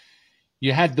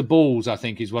you had the balls, I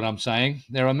think is what I'm saying.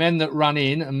 There are men that run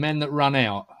in and men that run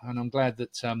out, and I'm glad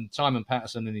that Simon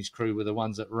Patterson and his crew were the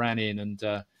ones that ran in and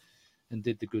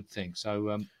did the good thing.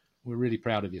 So we're really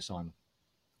proud of you, Simon.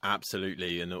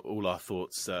 Absolutely, and all our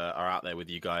thoughts are out there with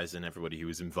you guys and everybody who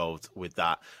was involved with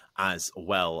that as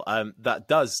well. That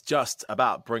does just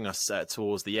about bring us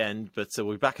towards the end, but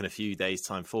we'll be back in a few days'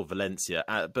 time for Valencia.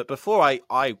 But before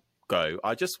I go,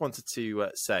 I just wanted to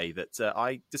say that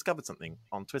I discovered something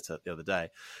on Twitter the other day.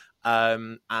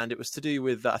 And it was to do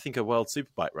with, I think, a World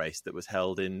Superbike race that was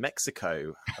held in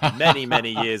Mexico many,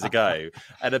 many years ago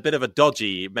at a bit of a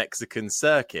dodgy Mexican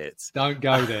circuit. Don't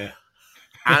go there.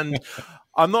 And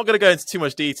I'm not going to go into too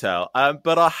much detail,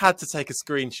 but I had to take a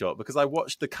screenshot because I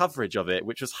watched the coverage of it,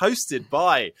 which was hosted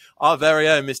by our very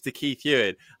own Mr. Keith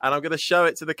Hewitt. And I'm going to show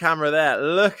it to the camera there.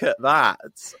 Look at that.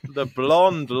 The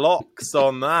blonde locks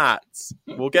on that.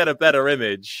 We'll get a better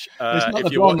image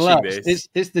if you're watching this.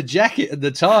 It's the jacket and the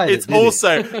tie. It's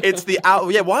the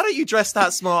out. Yeah, why don't you dress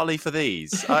that smartly for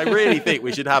these? I really think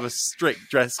we should have a strict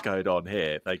dress code on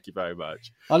here. Thank you very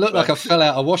much. I look like I fell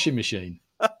out a washing machine.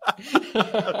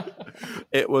 I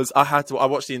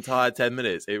watched the entire 10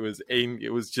 minutes. It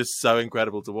was just so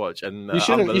incredible to watch. And you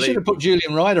should have put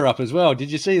Julian Ryder up as well.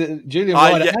 Did you see that Julian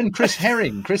Ryder and Chris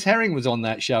Herring? Chris Herring was on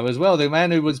that show as well. The man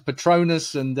who was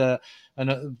Patronus and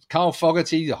Carl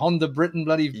Fogarty, the Honda Britain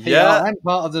bloody PR, and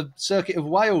part of the Circuit of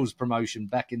Wales promotion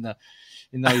back in those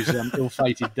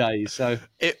ill-fated days. So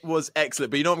it was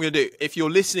excellent. But you know what I'm going to do? If you're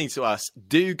listening to us,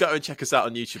 do go and check us out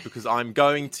on YouTube, because I'm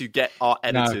going to get our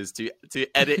editors to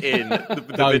edit in the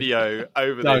video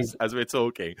over this as we're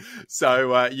talking.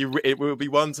 So it will be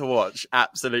one to watch,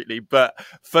 absolutely. But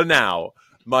for now,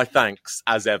 my thanks,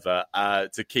 as ever,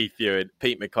 to Keith Hewitt,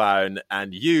 Pete McClaren,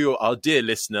 and you, our dear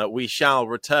listener. We shall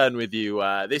return with you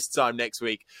this time next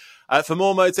week for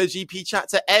more MotoGP chat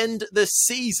to end the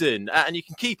season. And you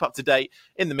can keep up to date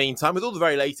in the meantime with all the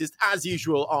very latest, as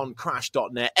usual, on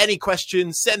crash.net. Any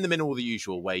questions, send them in all the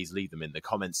usual ways. Leave them in the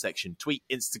comments section, tweet,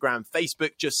 Instagram,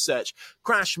 Facebook. Just search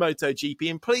Crash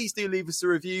MotoGP. And please do leave us a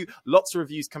review. Lots of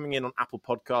reviews coming in on Apple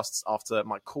Podcasts after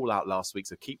my call out last week,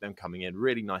 so keep them coming in.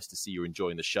 Really nice to see you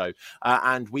enjoying the show.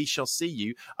 And we shall see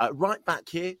you right back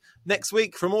here next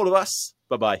week from all of us.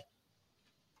 Bye-bye.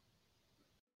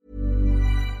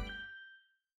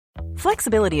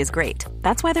 Flexibility is great.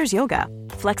 That's why there's yoga.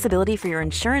 Flexibility for your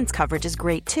insurance coverage is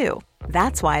great too.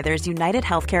 That's why there's United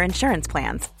Healthcare Insurance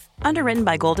Plans. Underwritten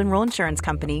by Golden Rule Insurance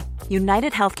Company,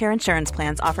 United Healthcare Insurance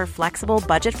Plans offer flexible,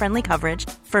 budget-friendly coverage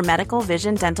for medical,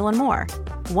 vision, dental, and more.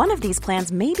 One of these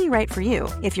plans may be right for you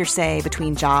if you're, say,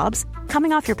 between jobs,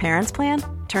 coming off your parents' plan,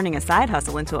 turning a side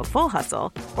hustle into a full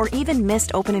hustle, or even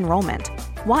missed open enrollment.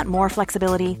 Want more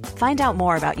flexibility? Find out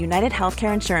more about United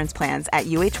Healthcare Insurance Plans at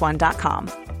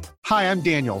uh1.com. Hi, I'm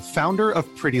Daniel, founder of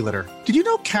Pretty Litter. Did you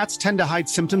know cats tend to hide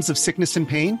symptoms of sickness and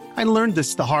pain? I learned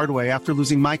this the hard way after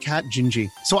losing my cat,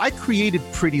 Gingy. So I created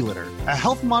Pretty Litter, a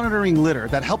health monitoring litter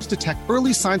that helps detect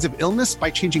early signs of illness by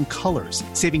changing colors,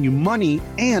 saving you money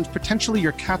and potentially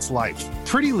your cat's life.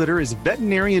 Pretty Litter is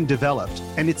veterinarian developed,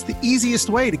 and it's the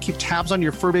easiest way to keep tabs on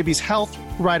your fur baby's health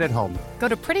right at home. Go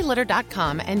to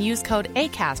prettylitter.com and use code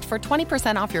ACAST for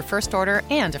 20% off your first order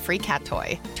and a free cat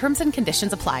toy. Terms and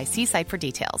conditions apply. See site for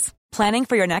details. Planning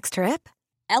for your next trip?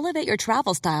 Elevate your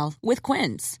travel style with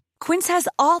Quince. Quince has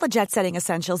all the jet-setting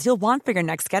essentials you'll want for your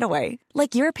next getaway,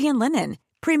 like European linen,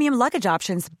 premium luggage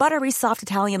options, buttery soft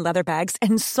Italian leather bags,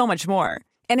 and so much more.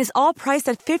 And is all priced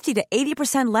at 50 to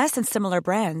 80% less than similar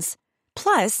brands.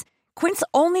 Plus, Quince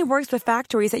only works with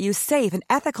factories that use safe and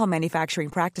ethical manufacturing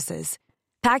practices.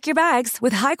 Pack your bags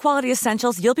with high-quality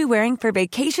essentials you'll be wearing for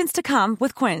vacations to come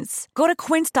with Quince. Go to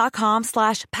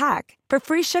quince.com/pack for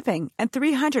free shipping and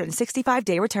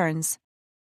 365-day returns.